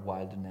more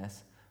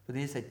wilderness. But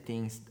this, I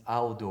think,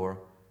 outdoor,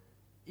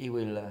 it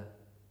will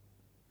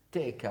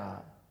take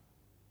a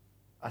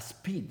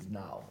speed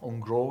now on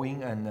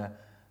growing, and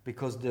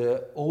because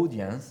the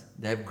audience,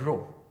 they have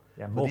grown.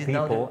 Yeah, more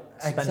people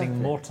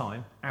spending more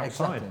time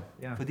outside. Exactly.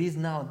 Yeah. For this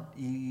now,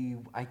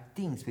 I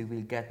think we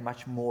will get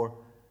much more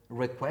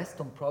requests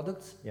on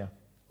products. Yeah.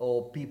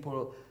 Or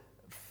people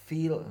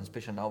feel,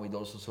 especially now with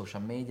also social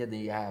media,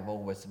 they have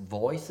always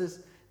voices.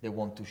 They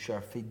want to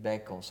share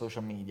feedback on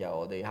social media,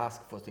 or they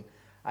ask for things.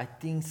 I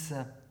think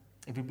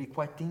it will be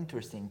quite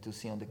interesting to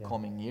see on the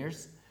coming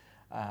years.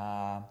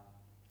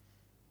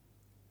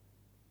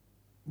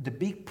 The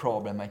big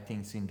problem, I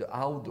think, in the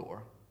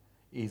outdoor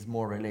is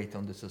more related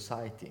on the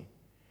society.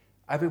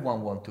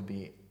 Everyone wants to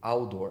be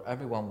outdoor.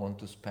 Everyone wants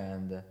to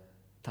spend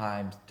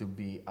time to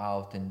be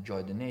out and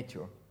enjoy the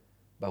nature.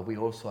 But we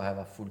also have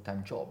a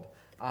full-time job.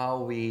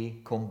 How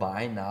we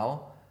combine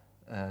now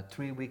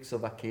 3 weeks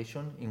of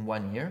vacation in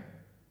 1 year.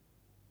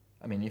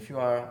 I mean, if you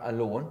are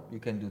alone, you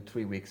can do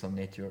 3 weeks of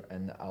nature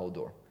and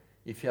outdoor.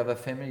 If you have a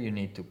family, you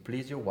need to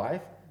please your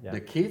wife, the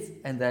kids,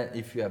 and then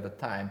if you have a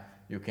time,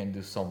 you can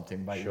do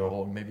something by your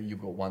own. Maybe you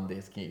go 1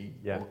 day skiing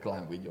or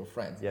climb with your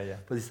friends.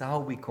 But it's how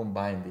we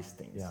combine these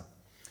things. Yeah.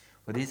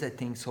 But this, I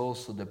think, is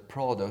also the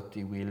product.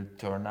 It will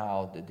turn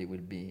out that it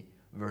will be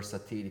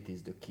versatility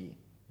is the key.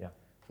 Yeah.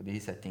 For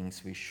this, I think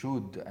we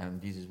should,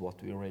 and this is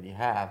what we already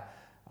have,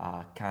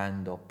 a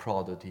kind of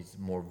product is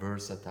more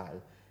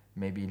versatile,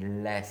 maybe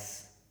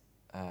less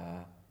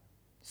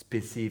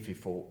specific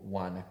for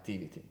one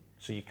activity.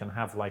 So you can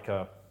have like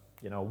a,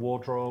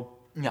 wardrobe.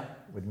 Yeah.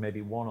 With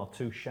maybe 1 or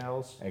 2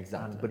 shells.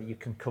 Exactly. But you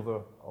can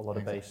cover a lot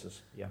of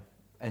bases. Yeah.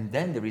 And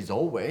then there is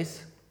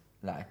always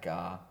like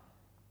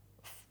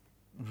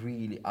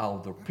really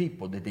outdoor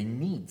people that they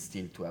need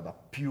still to have a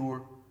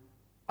pure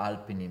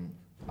alpinism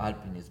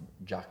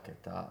jacket,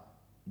 a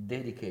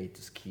dedicated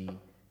ski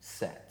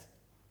set.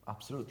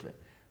 Absolutely.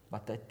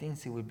 But I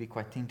think it will be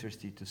quite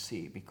interesting to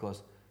see,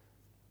 because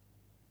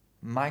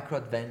micro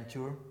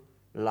adventure,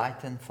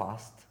 light and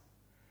fast.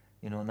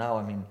 Now,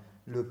 I mean,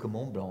 look,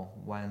 Mont Blanc,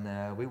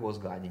 when we was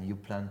guiding, you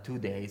plan 2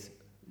 days,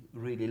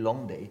 really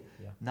long day.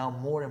 Yeah. Now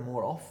more and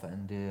more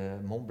often,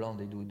 the Mont Blanc,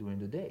 they do it during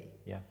the day.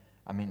 Yeah.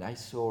 I mean, I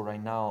saw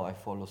right now, I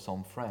follow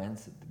some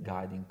friends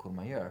guiding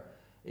Courmayeur,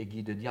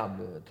 Guide de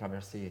Diable,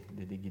 Traversée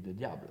de Guide de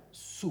Diable,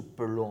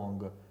 super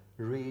long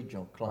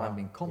region,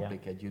 climbing,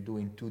 complicated. Yeah. You do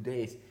in 2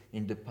 days.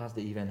 In the past,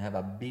 they even have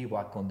a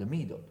bivouac on the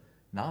middle.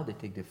 Now they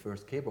take the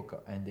first cable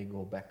car and they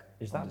go back.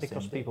 Is that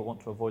because people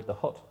want to avoid the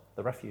hut,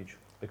 the refuge,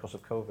 because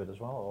of COVID as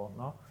well, or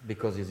no?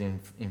 Because it's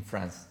in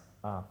France.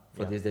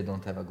 For this, they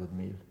don't have a good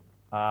meal.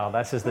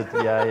 That's just the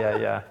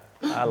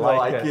I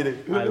like it.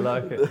 Kidding. I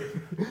like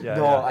it.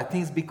 I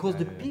think it's because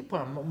the people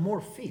are more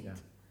fit. Yeah.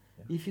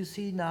 Yeah. If you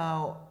see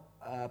now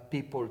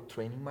people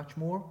training much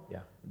more,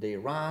 they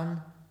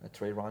run,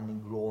 trail running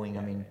growing.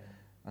 I mean,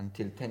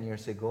 until 10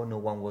 years ago, no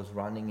one was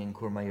running in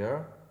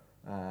Courmayeur.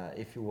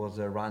 If you was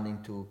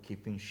running to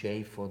keep in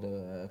shape for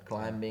the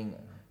climbing,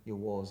 it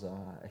was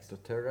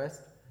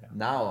extraterrestrial. Yeah.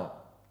 Now,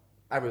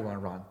 everyone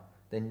run.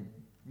 Then,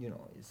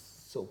 it's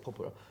so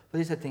popular. But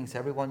these are things,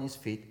 everyone is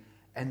fit,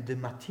 and the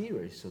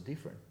material is so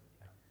different.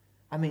 Yeah.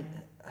 I mean,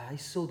 I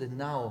saw that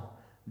now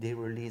they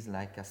release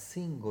like a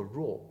single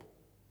rope,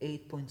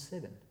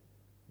 8.7.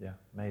 Yeah,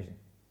 amazing.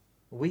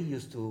 We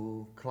used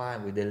to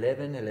climb with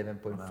 11,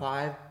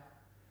 11.5.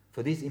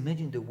 For this,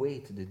 imagine the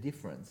weight, the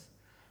difference.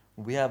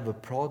 We have a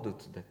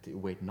product that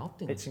weighs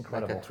nothing. It's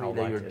incredible. Like a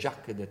 3-layer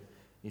jacket that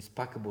is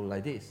packable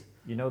like this.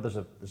 There's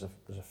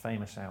a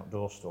famous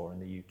outdoor store in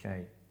the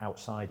UK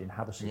outside in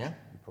Haversham. Yeah.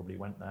 You probably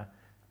went there,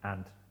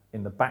 and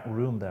in the back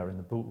room there, in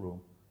the boot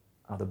room,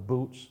 are the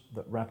boots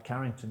that Rab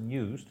Carrington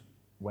used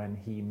when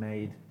he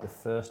made the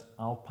first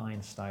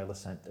Alpine style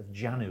ascent of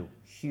Janu,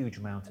 huge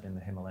mountain in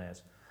the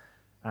Himalayas,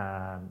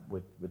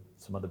 with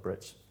some other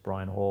Brits,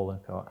 Brian Hall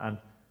and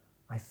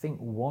I think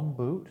one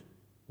boot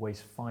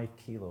weighs 5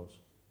 kilos,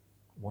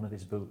 one of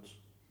his boots.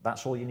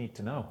 That's all you need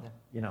to know.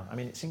 Yeah. I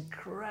mean, it's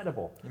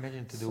incredible.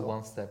 Imagine to do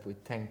one step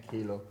with 10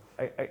 kilo.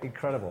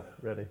 Incredible,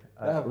 really.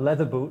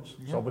 Leather boots,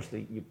 Yeah. so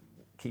obviously you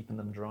keeping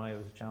them dry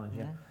was a challenge.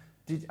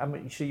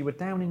 Yeah. So you were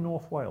down in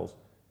North Wales.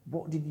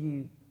 What did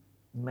you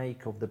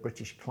make of the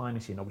British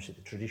climbing scene? Obviously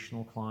the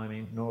traditional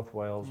climbing, North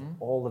Wales,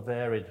 all the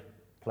varied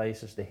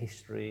places, the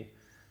history,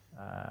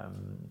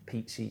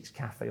 Pete Seats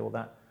Cafe, all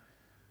that.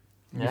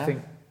 You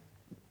think,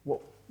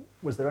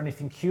 was there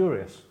anything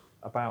curious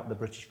about the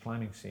British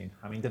climbing scene?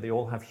 I mean, do they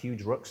all have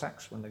huge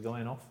rucksacks when they're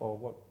going off, or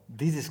what?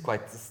 This is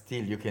quite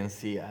still, you can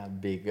see a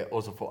big,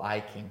 also for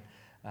hiking.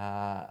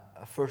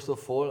 First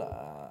of all,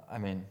 I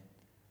mean,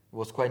 it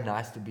was quite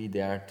nice to be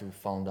there to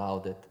find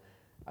out that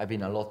I've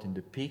been a lot in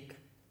the peak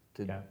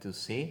to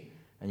see,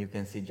 and you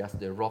can see just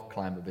the rock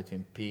climber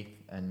between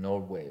peak and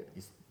Norway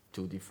is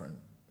 2 different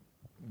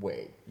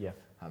way. Yeah.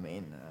 I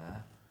mean,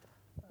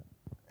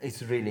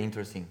 it's really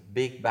interesting.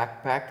 Big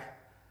backpack,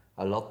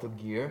 a lot of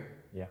gear.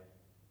 Yeah.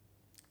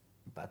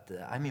 But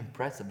I'm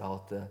impressed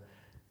about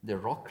the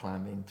rock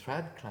climbing,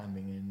 trad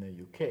climbing in the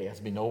UK. Has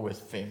been always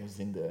famous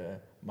in the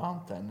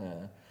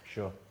mountain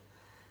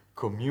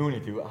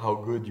community, how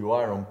good you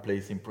are on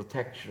placing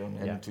protection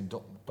and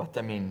but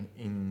I mean,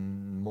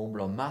 in Mont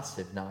Blanc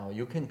Massive now,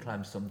 you can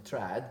climb some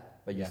trad,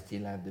 but you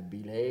still have the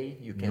belay.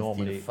 You can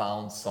still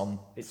found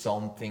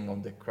something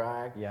on the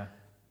crag. Yeah.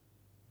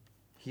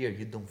 Here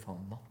you don't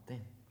find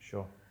nothing.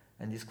 Sure.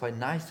 And it's quite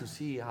nice to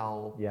see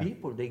how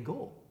people they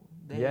go.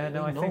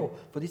 I think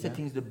for this I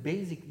think is the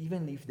basic,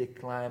 even if they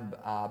climb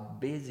a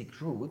basic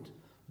route,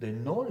 the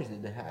knowledge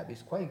that they have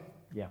is quite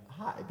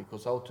high,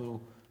 because how to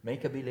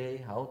make a belay,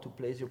 how to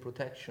place your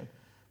protection.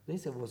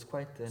 This was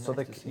quite nice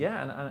to see.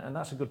 Yeah, and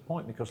that's a good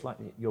point, because like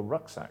your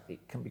rucksack,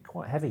 it can be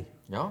quite heavy.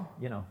 Yeah.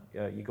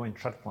 You're going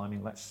trad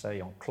climbing, let's say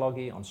on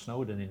Cloggy, on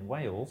Snowdon in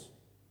Wales,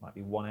 might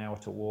be 1 hour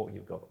to walk,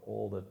 you've got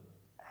all the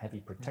heavy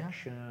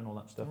protection, all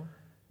that stuff.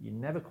 You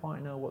never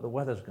quite know what the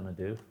weather's going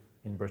to do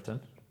in Britain.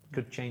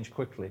 Could change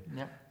quickly.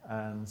 Yeah.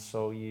 And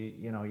so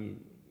you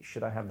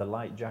should I have the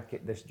light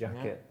jacket, this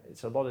jacket?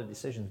 It's a lot of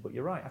decisions, but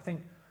you're right. I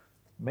think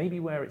maybe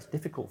where it's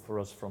difficult for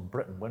us from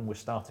Britain when we're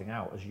starting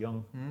out as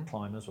young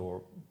climbers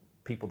or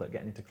people that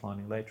get into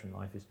climbing later in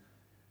life is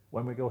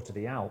when we go to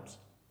the Alps,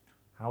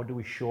 how do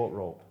we short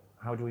rope?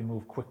 How do we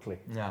move quickly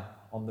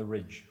on the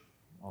ridge,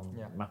 on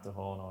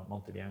Matterhorn or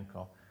Monte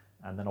Bianco,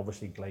 and then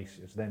obviously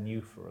glaciers? They're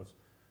new for us.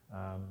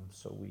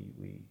 So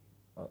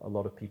a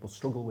lot of people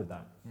struggle with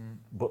that,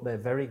 but they're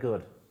very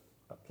good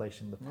at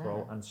placing the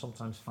pro and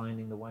sometimes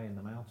finding the way in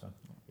the mountain.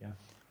 Yeah.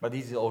 But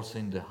this is also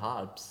in the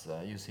Alps,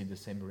 you see the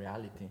same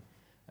reality.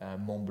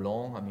 Mont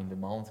Blanc, I mean the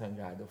mountain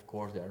guide, of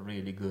course, they are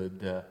really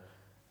good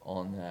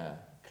on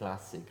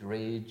classic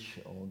ridge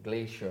or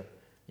glacier.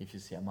 If you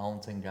see a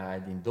mountain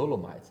guide in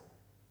Dolomites,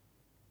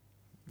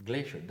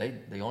 glacier,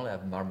 they only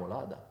have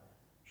Marmolada.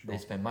 They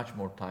spend much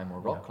more time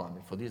on rock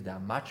climbing. For this, they are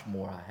much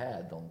more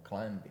ahead on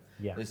climbing.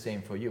 Yeah. The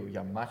same for you.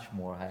 You're much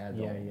more ahead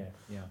on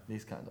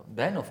this kind of.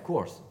 Then, of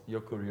course,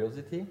 your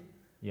curiosity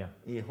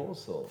is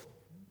also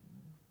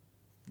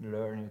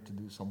learning to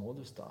do some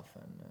other stuff.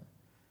 And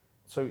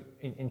so,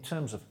 in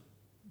terms of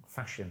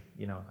fashion,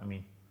 I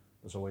mean,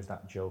 there's always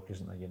that joke,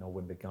 isn't there?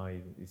 When the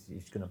guy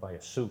he's going to buy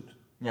a suit.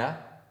 Yeah.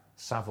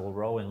 Savile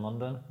Row in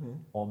London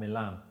or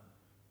Milan.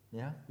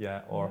 Yeah.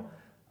 Yeah. Or,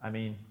 I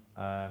mean,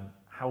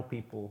 how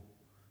people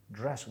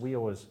dress. We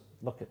always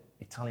look at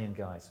Italian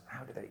guys.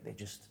 How do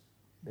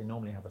they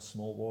normally have a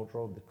small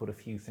wardrobe, they put a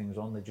few things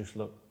on, they just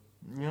look.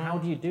 How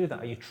do you do that?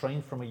 Are you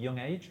trained from a young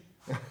age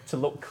to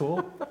look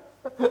cool?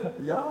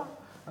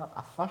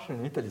 Fashion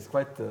in Italy is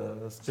quite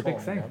strong. It's a big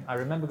thing. I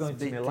remember going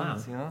to Milan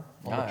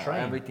on the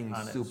train. Everything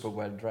is super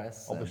well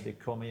dressed. Obviously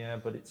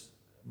Courmayeur, but it's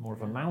more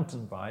of a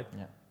mountain vibe.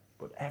 Yeah.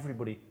 But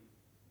everybody,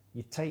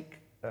 you take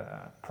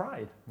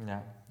pride.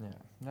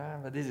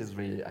 But this is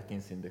really, I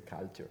think, in the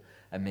culture.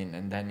 I mean,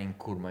 and then in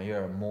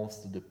Courmayeur,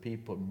 most of the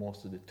people,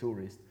 most of the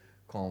tourists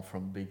come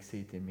from big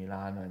city,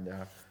 Milan, and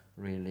they're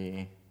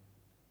really,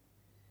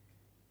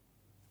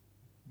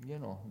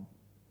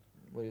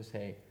 what do you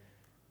say?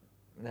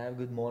 They have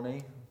good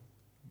money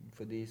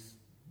for this.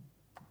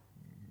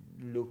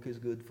 Look is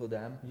good for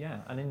them.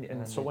 Yeah,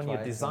 and so when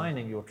you're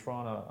designing, you're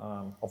trying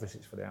to, obviously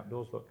it's for the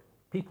outdoors, but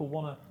people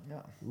want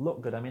to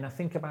look good. I mean, I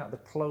think about the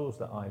clothes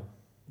that I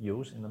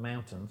use in the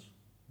mountains,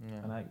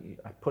 and I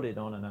put it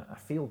on and I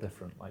feel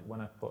different. Like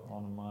when I put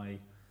on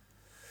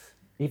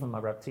even my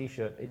Rab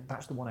t-shirt,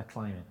 that's the one I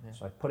climb in. Yeah.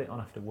 So I put it on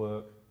after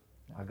work.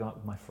 I go out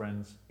with my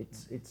friends.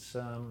 It's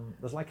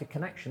there's like a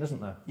connection, isn't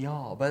there?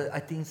 Yeah, but I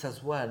think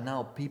as well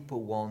now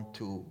people want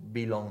to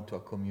belong to a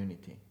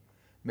community.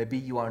 Maybe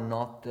you are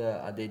not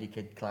a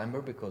dedicated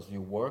climber because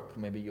you work.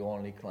 Maybe you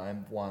only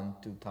climb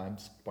 1-2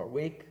 times per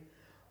week,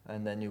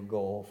 and then you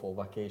go for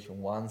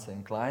vacation once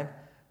and climb.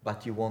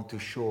 But you want to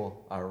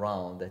show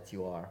around that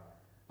you are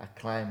a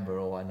climber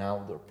or an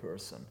outdoor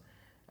person.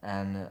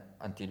 And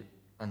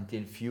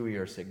until few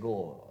years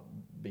ago,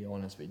 be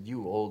honest with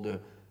you, all the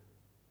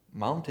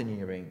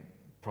mountaineering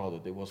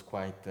product, it was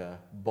quite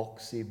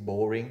boxy,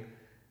 boring.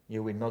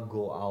 You will not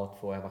go out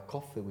for have a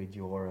coffee with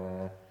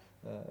your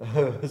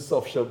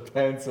soft shell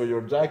pants or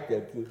your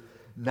jacket.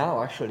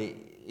 Now actually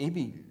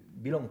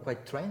it belong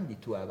quite trendy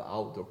to have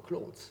outdoor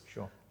clothes.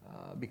 Sure.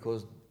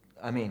 Because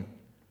I mean,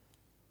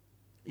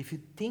 if you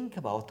think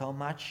about how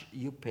much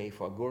you pay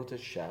for a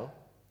Gore-Tex shell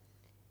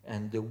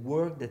and the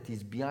work that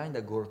is behind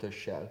a Gore-Tex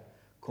shell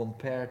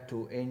compared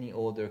to any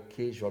other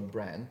casual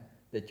brand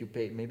that you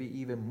pay maybe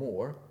even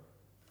more,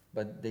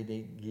 but they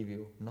give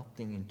you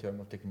nothing in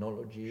terms of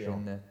technology. Sure.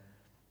 And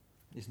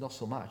it's not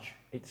so much.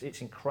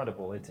 It's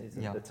incredible. It's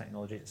Yeah. the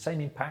technology.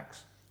 Same in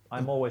packs.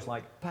 I'm always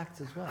like,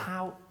 Packs as well.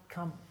 how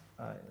come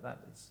that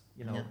is,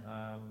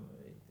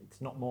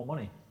 it's not more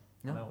money?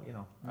 No.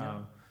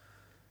 No.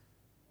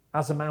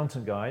 As a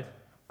mountain guide,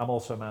 I'm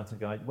also a mountain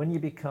guide. When you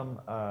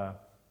become a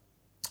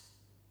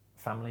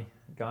family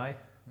guy,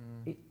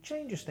 it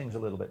changes things a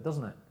little bit,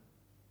 doesn't it?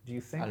 Do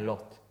you think? A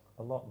lot.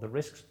 A lot. The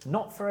risks,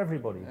 not for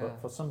everybody, but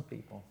for some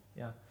people.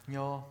 Yeah.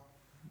 Yeah.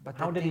 But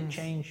How did it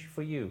change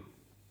for you?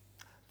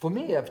 For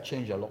me, I've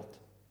changed a lot.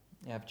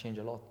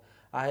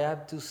 I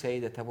have to say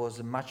that I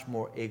was much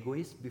more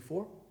egoist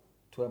before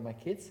to have my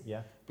kids.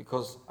 Yeah.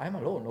 Because I'm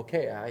alone.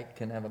 Okay, I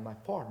can have my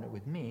partner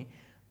with me,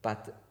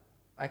 but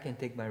I can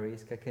take my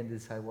risk. I can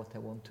decide what I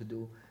want to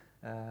do.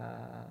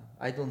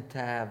 I don't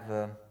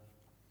have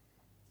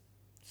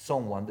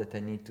someone that I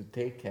need to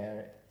take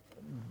care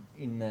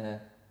in a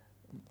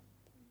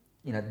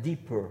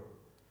deeper,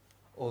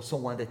 or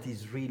someone that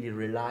is really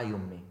rely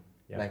on me,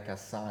 like a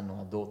son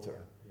or a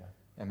daughter. Yeah.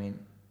 I mean,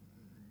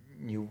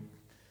 you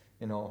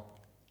know,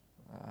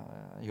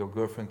 your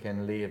girlfriend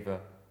can live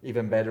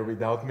even better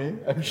without me,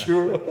 I'm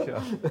sure.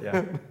 Sure.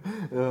 Yeah.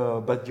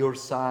 But your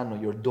son or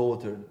your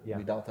daughter Yeah.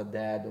 without a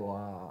dad or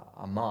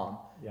a mom,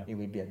 Yeah. it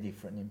will be a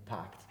different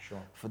impact.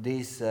 Sure. For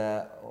this,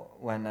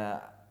 when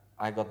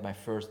I got my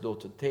first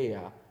daughter,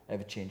 Thea,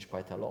 I've changed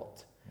quite a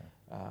lot. Yeah.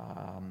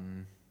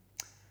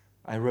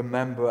 I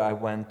remember I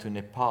went to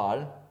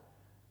Nepal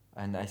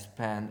and I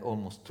spent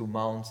almost 2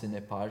 months in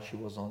Nepal. She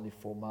was only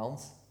 4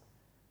 months.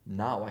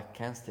 Now I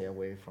can't stay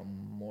away from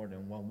more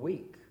than 1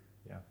 week.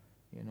 Yeah.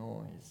 You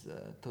know, it's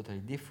totally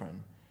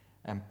different.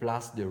 And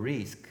plus the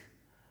risk.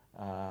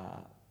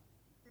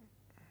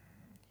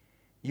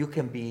 You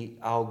can be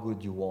how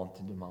good you want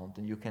in the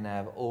mountain. You can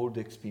have all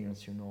the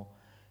experience,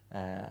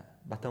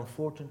 but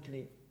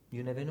unfortunately,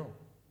 you never know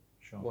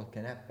Sure. what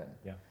can happen.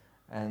 Yeah.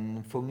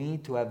 And for me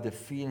to have the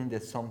feeling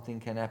that something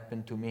can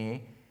happen to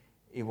me,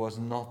 it was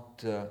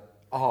not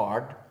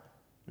hard,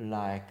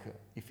 like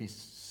if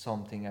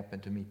something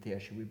happened to me, Thea,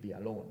 she would be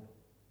alone.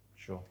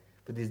 Sure.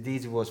 But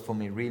this was for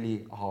me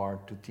really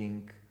hard to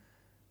think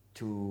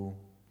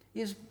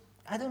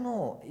I don't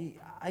know,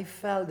 I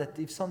felt that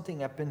if something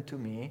happened to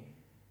me,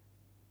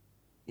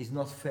 it's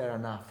not fair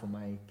enough for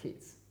my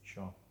kids.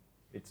 Sure.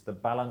 It's the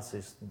balance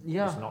is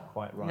not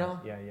quite right.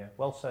 Yeah. Yeah.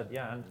 Well said.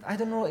 Yeah. And I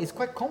don't know, it's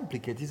quite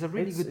complicated. It's a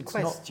really good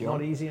question.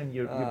 Not easy, and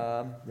you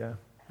yeah.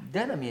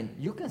 Then, I mean,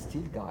 you can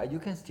still guide, you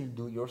can still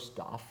do your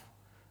stuff.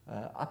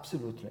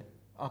 Absolutely.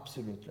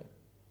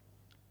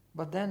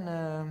 But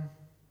then,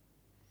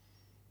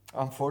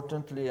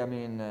 unfortunately, I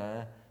mean,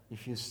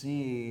 if you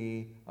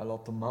see a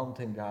lot of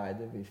mountain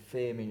guide with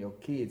family or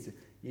kids,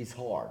 it's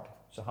hard.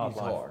 It's a hard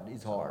life.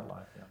 It's hard.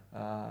 Life,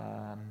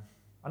 yeah.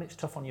 And it's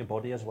tough on your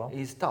body as well.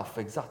 It's tough,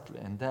 exactly.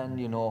 And then,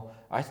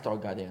 I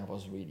started guiding, I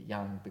was really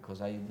young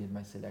because I did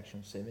my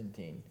selection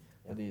 17.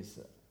 That is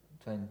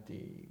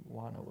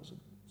 21, I was.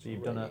 So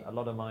you've done a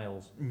lot of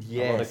miles,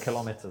 yes, a lot of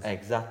kilometers.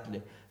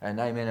 Exactly. And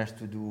I managed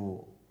to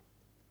do,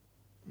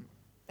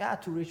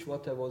 to reach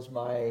what was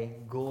my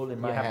goal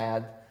in my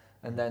head.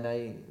 And then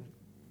I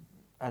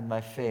had my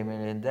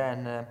family. And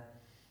then,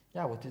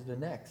 what is the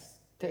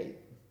next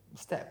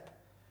step?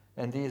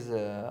 And this,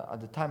 at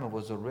the time I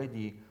was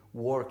already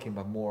working,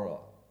 but more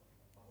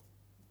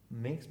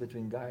mix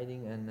between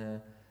guiding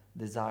and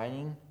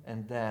designing.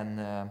 And then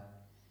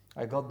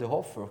I got the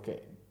offer,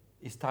 okay,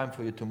 it's time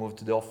for you to move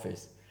to the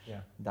office.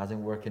 Yeah. It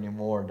doesn't work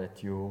anymore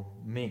that you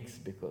mix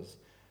because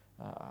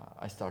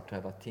I start to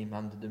have a team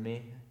under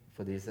me.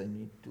 For this I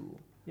need to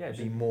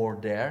be more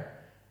there.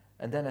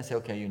 And then I say,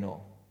 okay,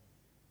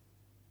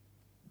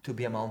 to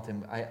be a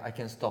mountain, I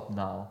can stop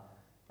now.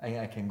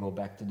 I can go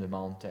back to the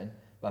mountain,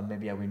 but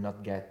maybe I will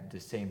not get the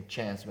same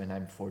chance when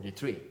I'm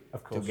 43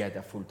 to get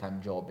a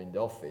full-time job in the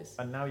office.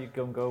 And now you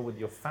go with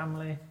your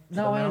family?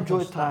 Now I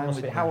enjoy time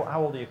with them.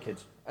 How old are your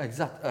kids?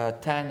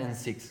 10 and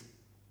 6.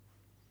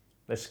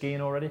 They're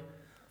skiing already?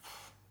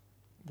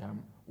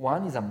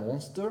 One is a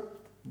monster.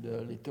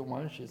 The little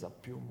one, she's a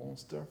pure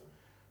monster.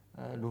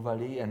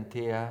 Luvali and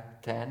Thea,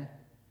 10.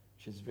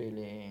 She's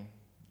really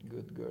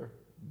good girl.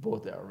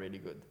 Both are really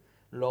good.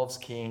 Love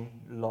skiing,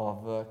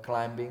 love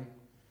climbing.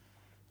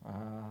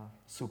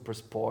 Super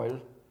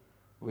spoiled.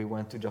 We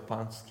went to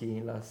Japan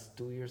skiing last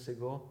 2 years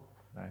ago.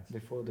 Nice.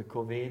 Before the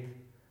COVID.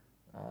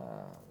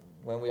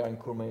 When we are in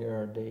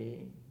Courmayeur,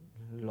 they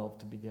love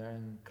to be there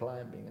and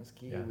climbing and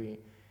ski. Yeah.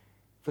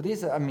 For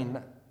this, I mean,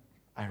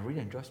 I really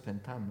enjoy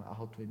spending time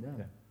out with them.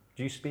 Yeah.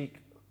 Do you speak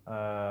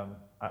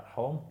at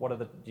home?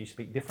 Do you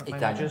speak different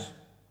Italian. languages?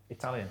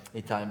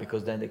 Italian,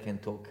 because then they can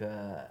talk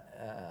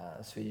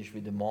Swedish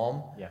with the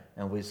mom, Yeah.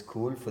 and with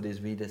school. For this,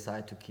 we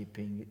decide to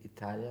keeping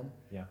Italian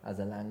Yeah. as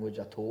a language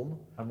at home.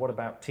 And what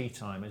about tea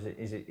time?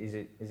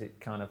 Is it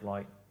kind of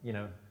like, you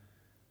know,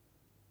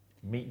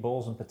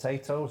 meatballs and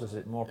potatoes? Is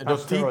it more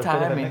pasta? Tea or a bit of a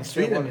time in mixture?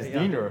 Sweden What- is yeah.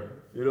 dinner.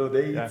 You know,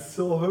 they Yeah. eat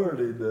so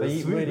early. They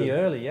eat really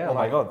early, yeah. Oh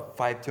my like- God,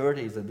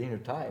 5:30 is the dinner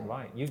time.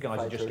 Right, you guys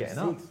are just getting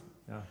up. 5:36.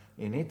 Yeah.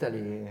 In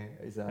Italy,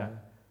 is Yeah.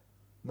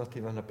 not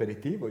even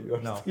aperitivo. You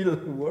are No. still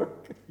at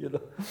work. You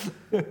know.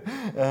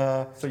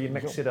 So you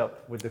mix it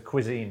up with the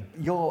cuisine.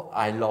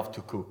 I love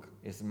to cook.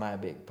 It's my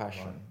big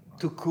passion. Right.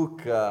 To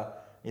cook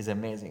is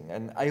amazing,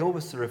 and I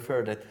always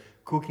refer that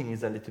cooking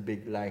is a little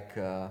bit like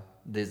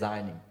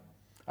designing.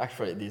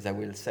 Actually, this I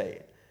will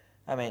say.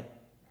 I mean,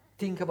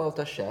 think about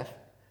a chef.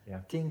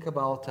 Yeah. Think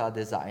about a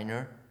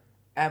designer.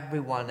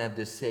 Everyone have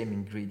the same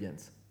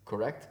ingredients,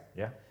 correct?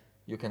 Yeah.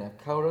 You can have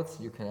carrots,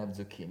 you can have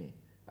zucchini.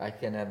 I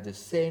can have the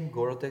same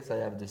Gore-Tex, I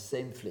have the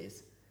same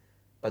fleece.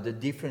 But the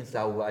difference is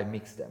how I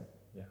mix them.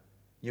 Yeah.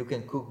 You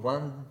can cook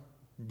one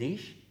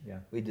dish Yeah.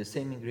 with the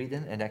same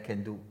ingredient, and I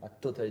can do a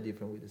totally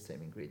different with the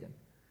same ingredient.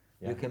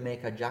 Yeah. You can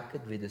make a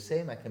jacket with the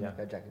same, I can Yeah. make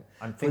a jacket.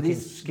 I'm For thinking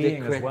this,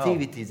 skiing the as well.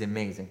 creativity is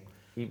amazing.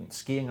 Even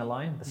skiing a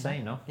line, the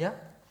same, no? Yeah?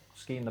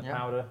 Skiing the Yeah.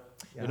 powder.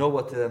 Yeah. You know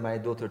what my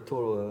daughter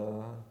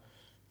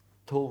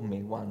told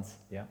me once?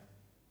 Yeah.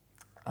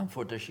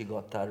 Unfortunately, she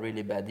got a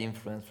really bad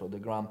influence from the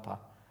grandpa.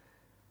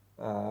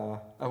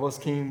 I was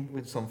skiing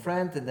with some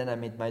friends, and then I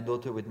met my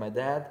daughter with my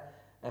dad,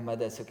 and my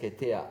dad said, okay,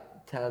 Thea,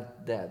 tell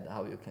dad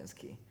how you can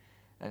ski.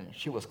 And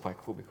she was quite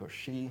cool because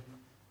she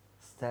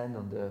stand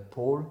on the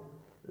pole,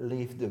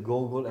 lift the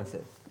goggle, and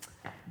said,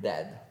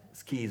 Dad,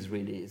 ski is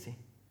really easy.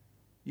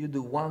 You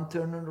do one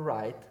turn on the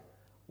right,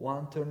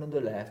 one turn on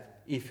the left.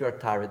 If you're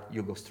tired,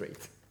 you go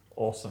straight.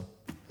 Awesome.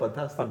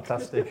 Fantastic.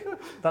 Fantastic.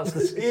 That's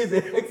It's the easy,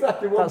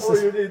 exactly what that's more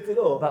the- you need to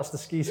know. that's the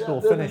ski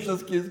school that finished. is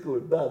the ski school,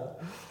 done.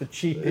 The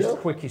cheapest, Yeah.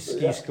 quickest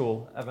ski Yeah.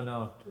 school ever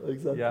known.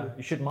 Exactly. Yeah.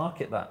 You should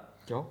market that.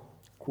 Yeah.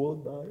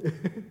 Quote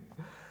that.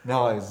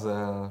 No, it's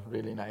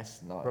really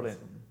nice. No, Brilliant.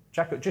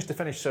 Jacopo, just to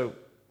finish, so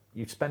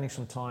you're spending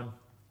some time,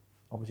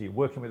 obviously you're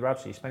working with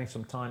Rabs, so you're spending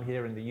some time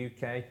here in the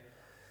UK.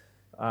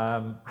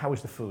 How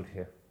is the food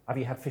here? Have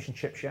you had fish and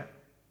chips yet?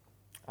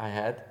 I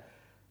had.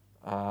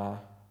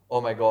 Oh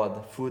my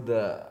God, food.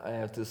 I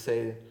have to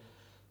say,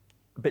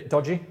 A bit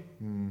dodgy,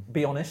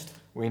 be honest.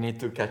 we need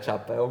to catch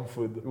up on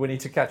food. We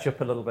need to catch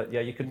up a little bit. Yeah,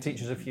 you could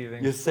teach us a few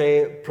things. You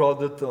say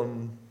product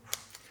on.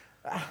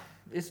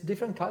 It's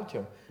different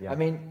culture. Yeah. I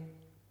mean,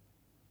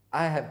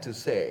 I have to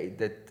say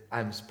that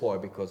I'm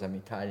spoiled because I'm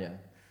Italian,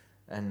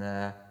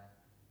 and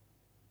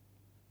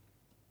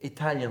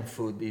Italian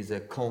food is a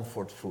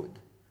comfort food.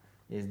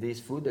 It's this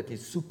food that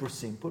is super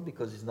simple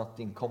because it's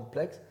nothing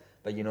complex,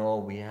 but you know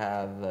we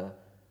have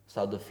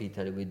south of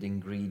Italy with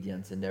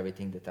ingredients and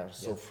everything that are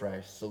so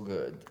fresh, so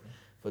good.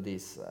 For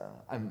this,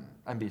 I'm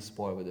a bit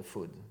spoiled with the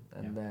food,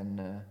 and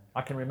then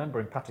I can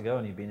remember in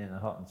Patagonia being in a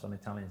hut and some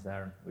Italians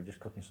there and we're just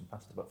cooking some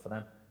pasta, but for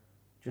them,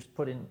 just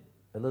put in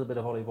a little bit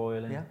of olive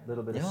oil in, Yeah. a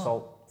little bit of Yeah.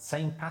 salt,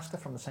 same pasta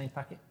from the same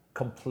packet,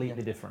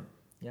 completely different.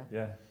 yeah,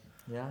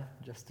 Yeah.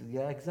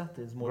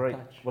 exactly. It's more Great.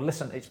 touch. Well,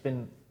 listen, it's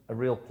been a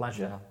real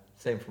pleasure Yeah,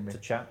 same for me. to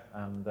chat,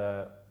 and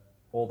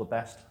all the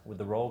best with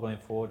the role going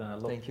forward.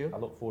 And Thank you. I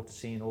look forward to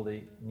seeing all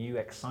the new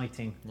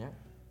exciting Yeah.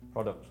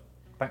 products.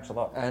 Thanks a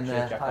lot. And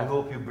Cheers, Jacopo. I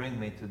hope you bring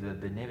me to the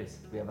Benevis.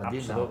 We have a deal now.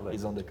 Absolutely.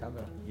 He's on the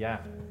camera.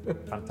 Yeah,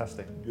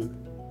 fantastic. Good.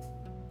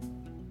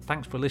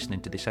 Thanks for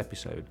listening to this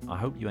episode. I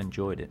hope you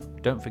enjoyed it.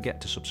 Don't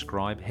forget to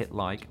subscribe, hit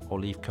like, or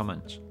leave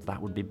comments.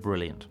 That would be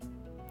brilliant.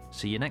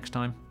 See you next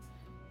time.